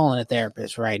 I'm calling a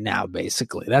therapist right now,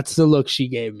 basically. That's the look she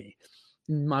gave me.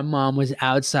 My mom was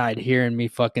outside hearing me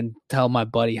fucking tell my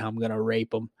buddy how I'm going to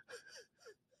rape him.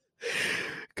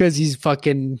 Because he's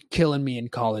fucking killing me in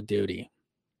Call of Duty.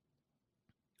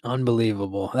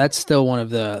 Unbelievable. That's still one of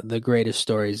the greatest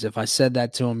stories. If I said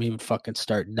that to him, he would fucking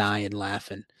start dying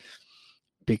laughing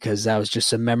because that was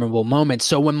just a memorable moment.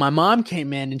 So when my mom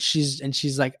came in and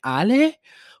she's like, Ale,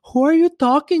 who are you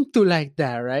talking to like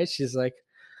that, right? She's like,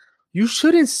 you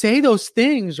shouldn't say those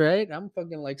things, right? I'm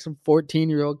fucking like some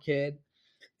 14-year-old kid.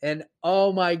 And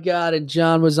oh my God, and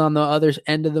John was on the other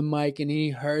end of the mic and he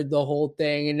heard the whole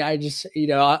thing. And I just,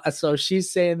 so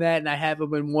she's saying that and I have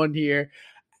him in one ear,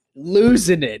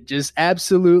 losing it, just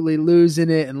absolutely losing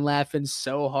it and laughing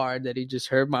so hard that he just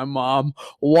heard my mom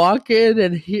walk in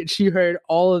and she heard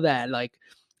all of that, like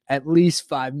at least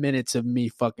 5 minutes of me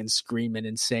fucking screaming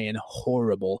and saying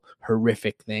horrible,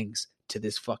 horrific things to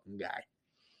this fucking guy,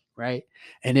 right?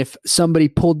 And if somebody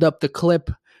pulled up the clip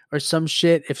or some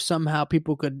shit, if somehow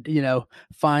people could,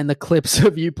 find the clips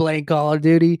of you playing Call of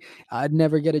Duty, I'd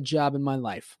never get a job in my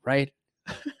life, right?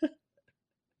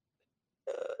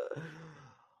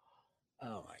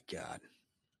 Oh my God.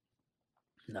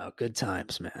 No, good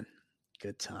times, man.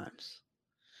 Good times.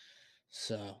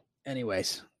 So,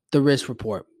 anyways, the Risk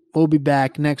Report. We'll be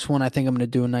back. Next one, I think I'm going to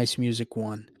do a nice music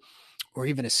one or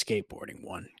even a skateboarding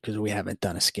one because we haven't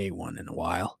done a skate one in a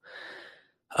while.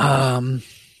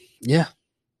 Yeah.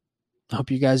 I hope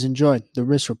you guys enjoyed the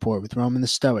Risk Report with Roman the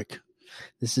Stoic.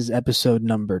 This is episode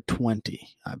number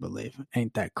 20, I believe.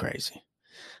 Ain't that crazy?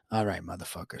 All right,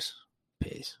 motherfuckers.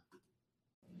 Peace.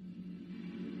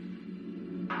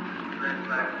 Red,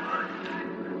 black, blood.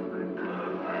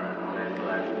 Red,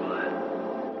 black, blood.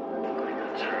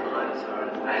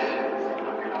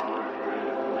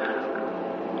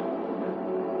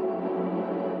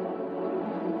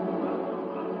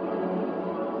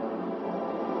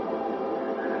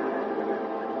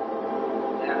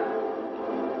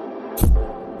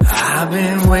 I've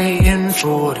been waiting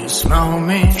for this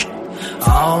moment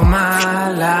all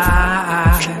my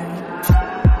life.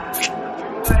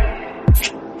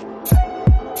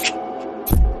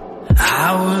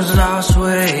 I was lost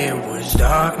where it was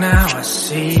dark, now I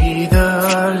see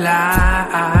the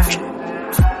light.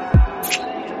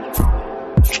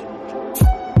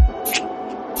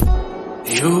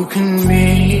 You can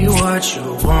be what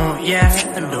you want,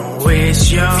 yeah, don't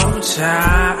waste your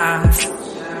time.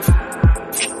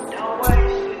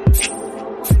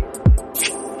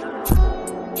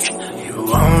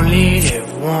 You only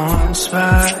live once,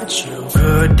 but you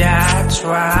could die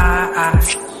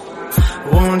twice.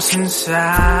 Once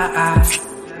inside,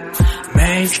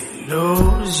 make you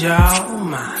lose your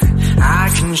mind. I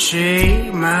can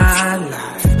shape my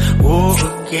life, walk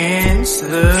against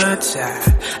the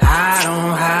tide. I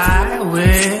don't hide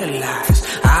with lies,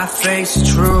 I face the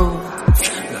truth,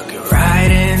 look it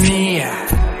right in the eye.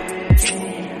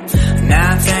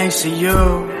 Now thanks to you,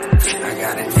 I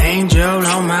got an angel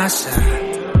on my side.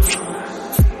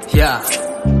 Yeah.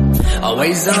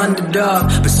 Always the underdog,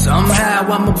 but somehow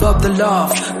I'm above the law.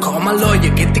 Call my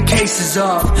lawyer, get the cases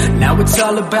off. Now it's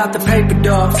all about the paper,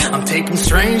 dog. I'm taking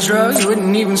strange drugs with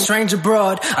an even stranger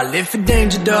broad. I live for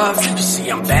danger, dog. You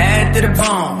see, I'm bad to the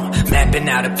bone, mapping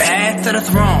out a path to the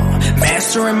throne.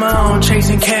 Mastering my own,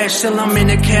 chasing cash till I'm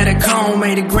in a catacomb.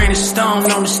 Made a granite stone,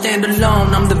 known to stand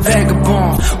alone. I'm the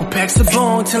vagabond who packs the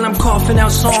bone till I'm coughing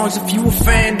out songs. If you a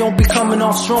fan, don't be coming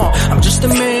off strong. I'm just a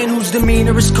man whose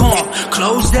demeanor is calm,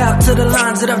 closed out to the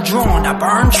lines that I've drawn. I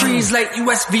burn trees like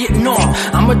US Vietnam.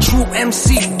 I'm a true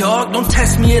MC, dog, don't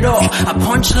test me at all. I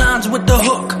punch lines with the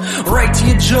hook, right to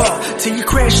your jaw, till you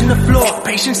crash in the floor.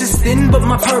 Patience is thin, but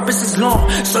my purpose is long,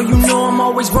 so you know I'm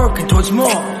always working towards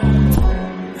more.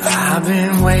 I've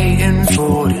been waiting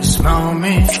for this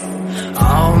moment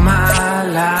all my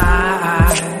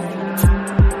life.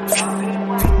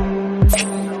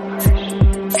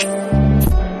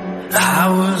 I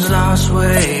was lost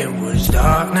where it was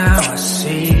dark, now I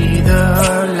see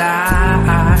the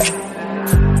light.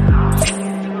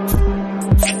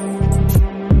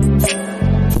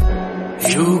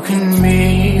 You can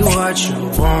be what you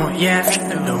want, yeah,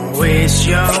 don't waste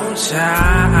your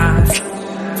time.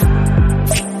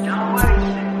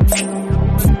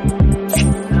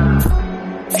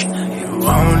 You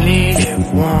only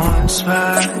live once,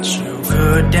 but you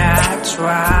could die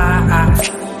twice.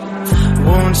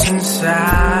 Once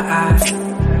inside,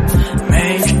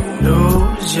 make you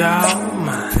lose your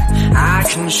mind. I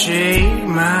can shape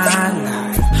my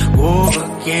life, walk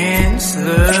against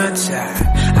the tide.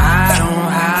 I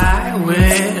don't hide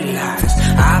with lies,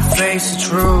 I face the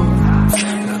truth,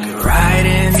 look it right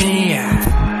in the eye.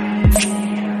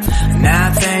 Now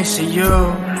thanks to you,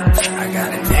 I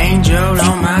got an angel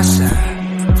on my side.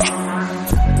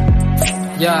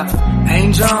 Yeah,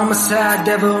 angel on my side,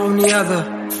 devil on the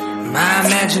other. My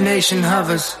imagination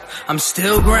hovers, I'm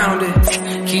still grounded,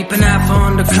 keep an eye for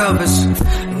undercovers.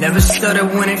 Never stutter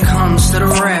when it comes to the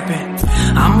rapping.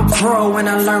 I'm a pro and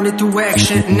I learned it through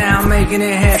action, now I'm making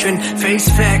it happen. Face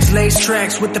facts, lace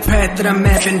tracks with the path that I'm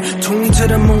mapping. Tuned to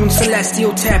the moon,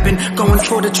 celestial tapping, going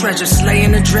for the treasure,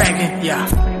 slaying the dragon, yeah.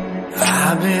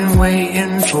 I've been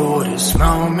waiting for this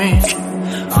moment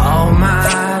all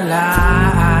my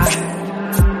life.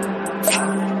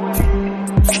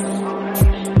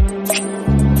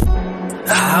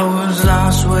 I was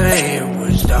lost where it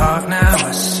was dark, now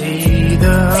I see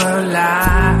the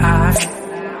light.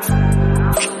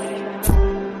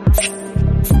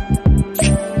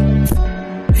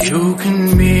 You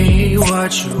can be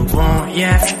what you want,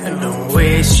 yeah, don't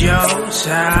waste your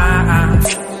time.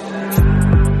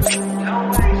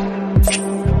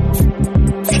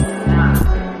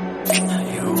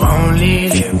 You only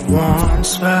live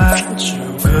once, but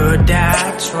you could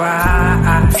die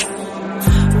twice.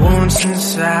 Once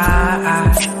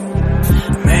inside,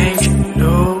 make you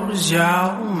lose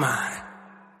your mind.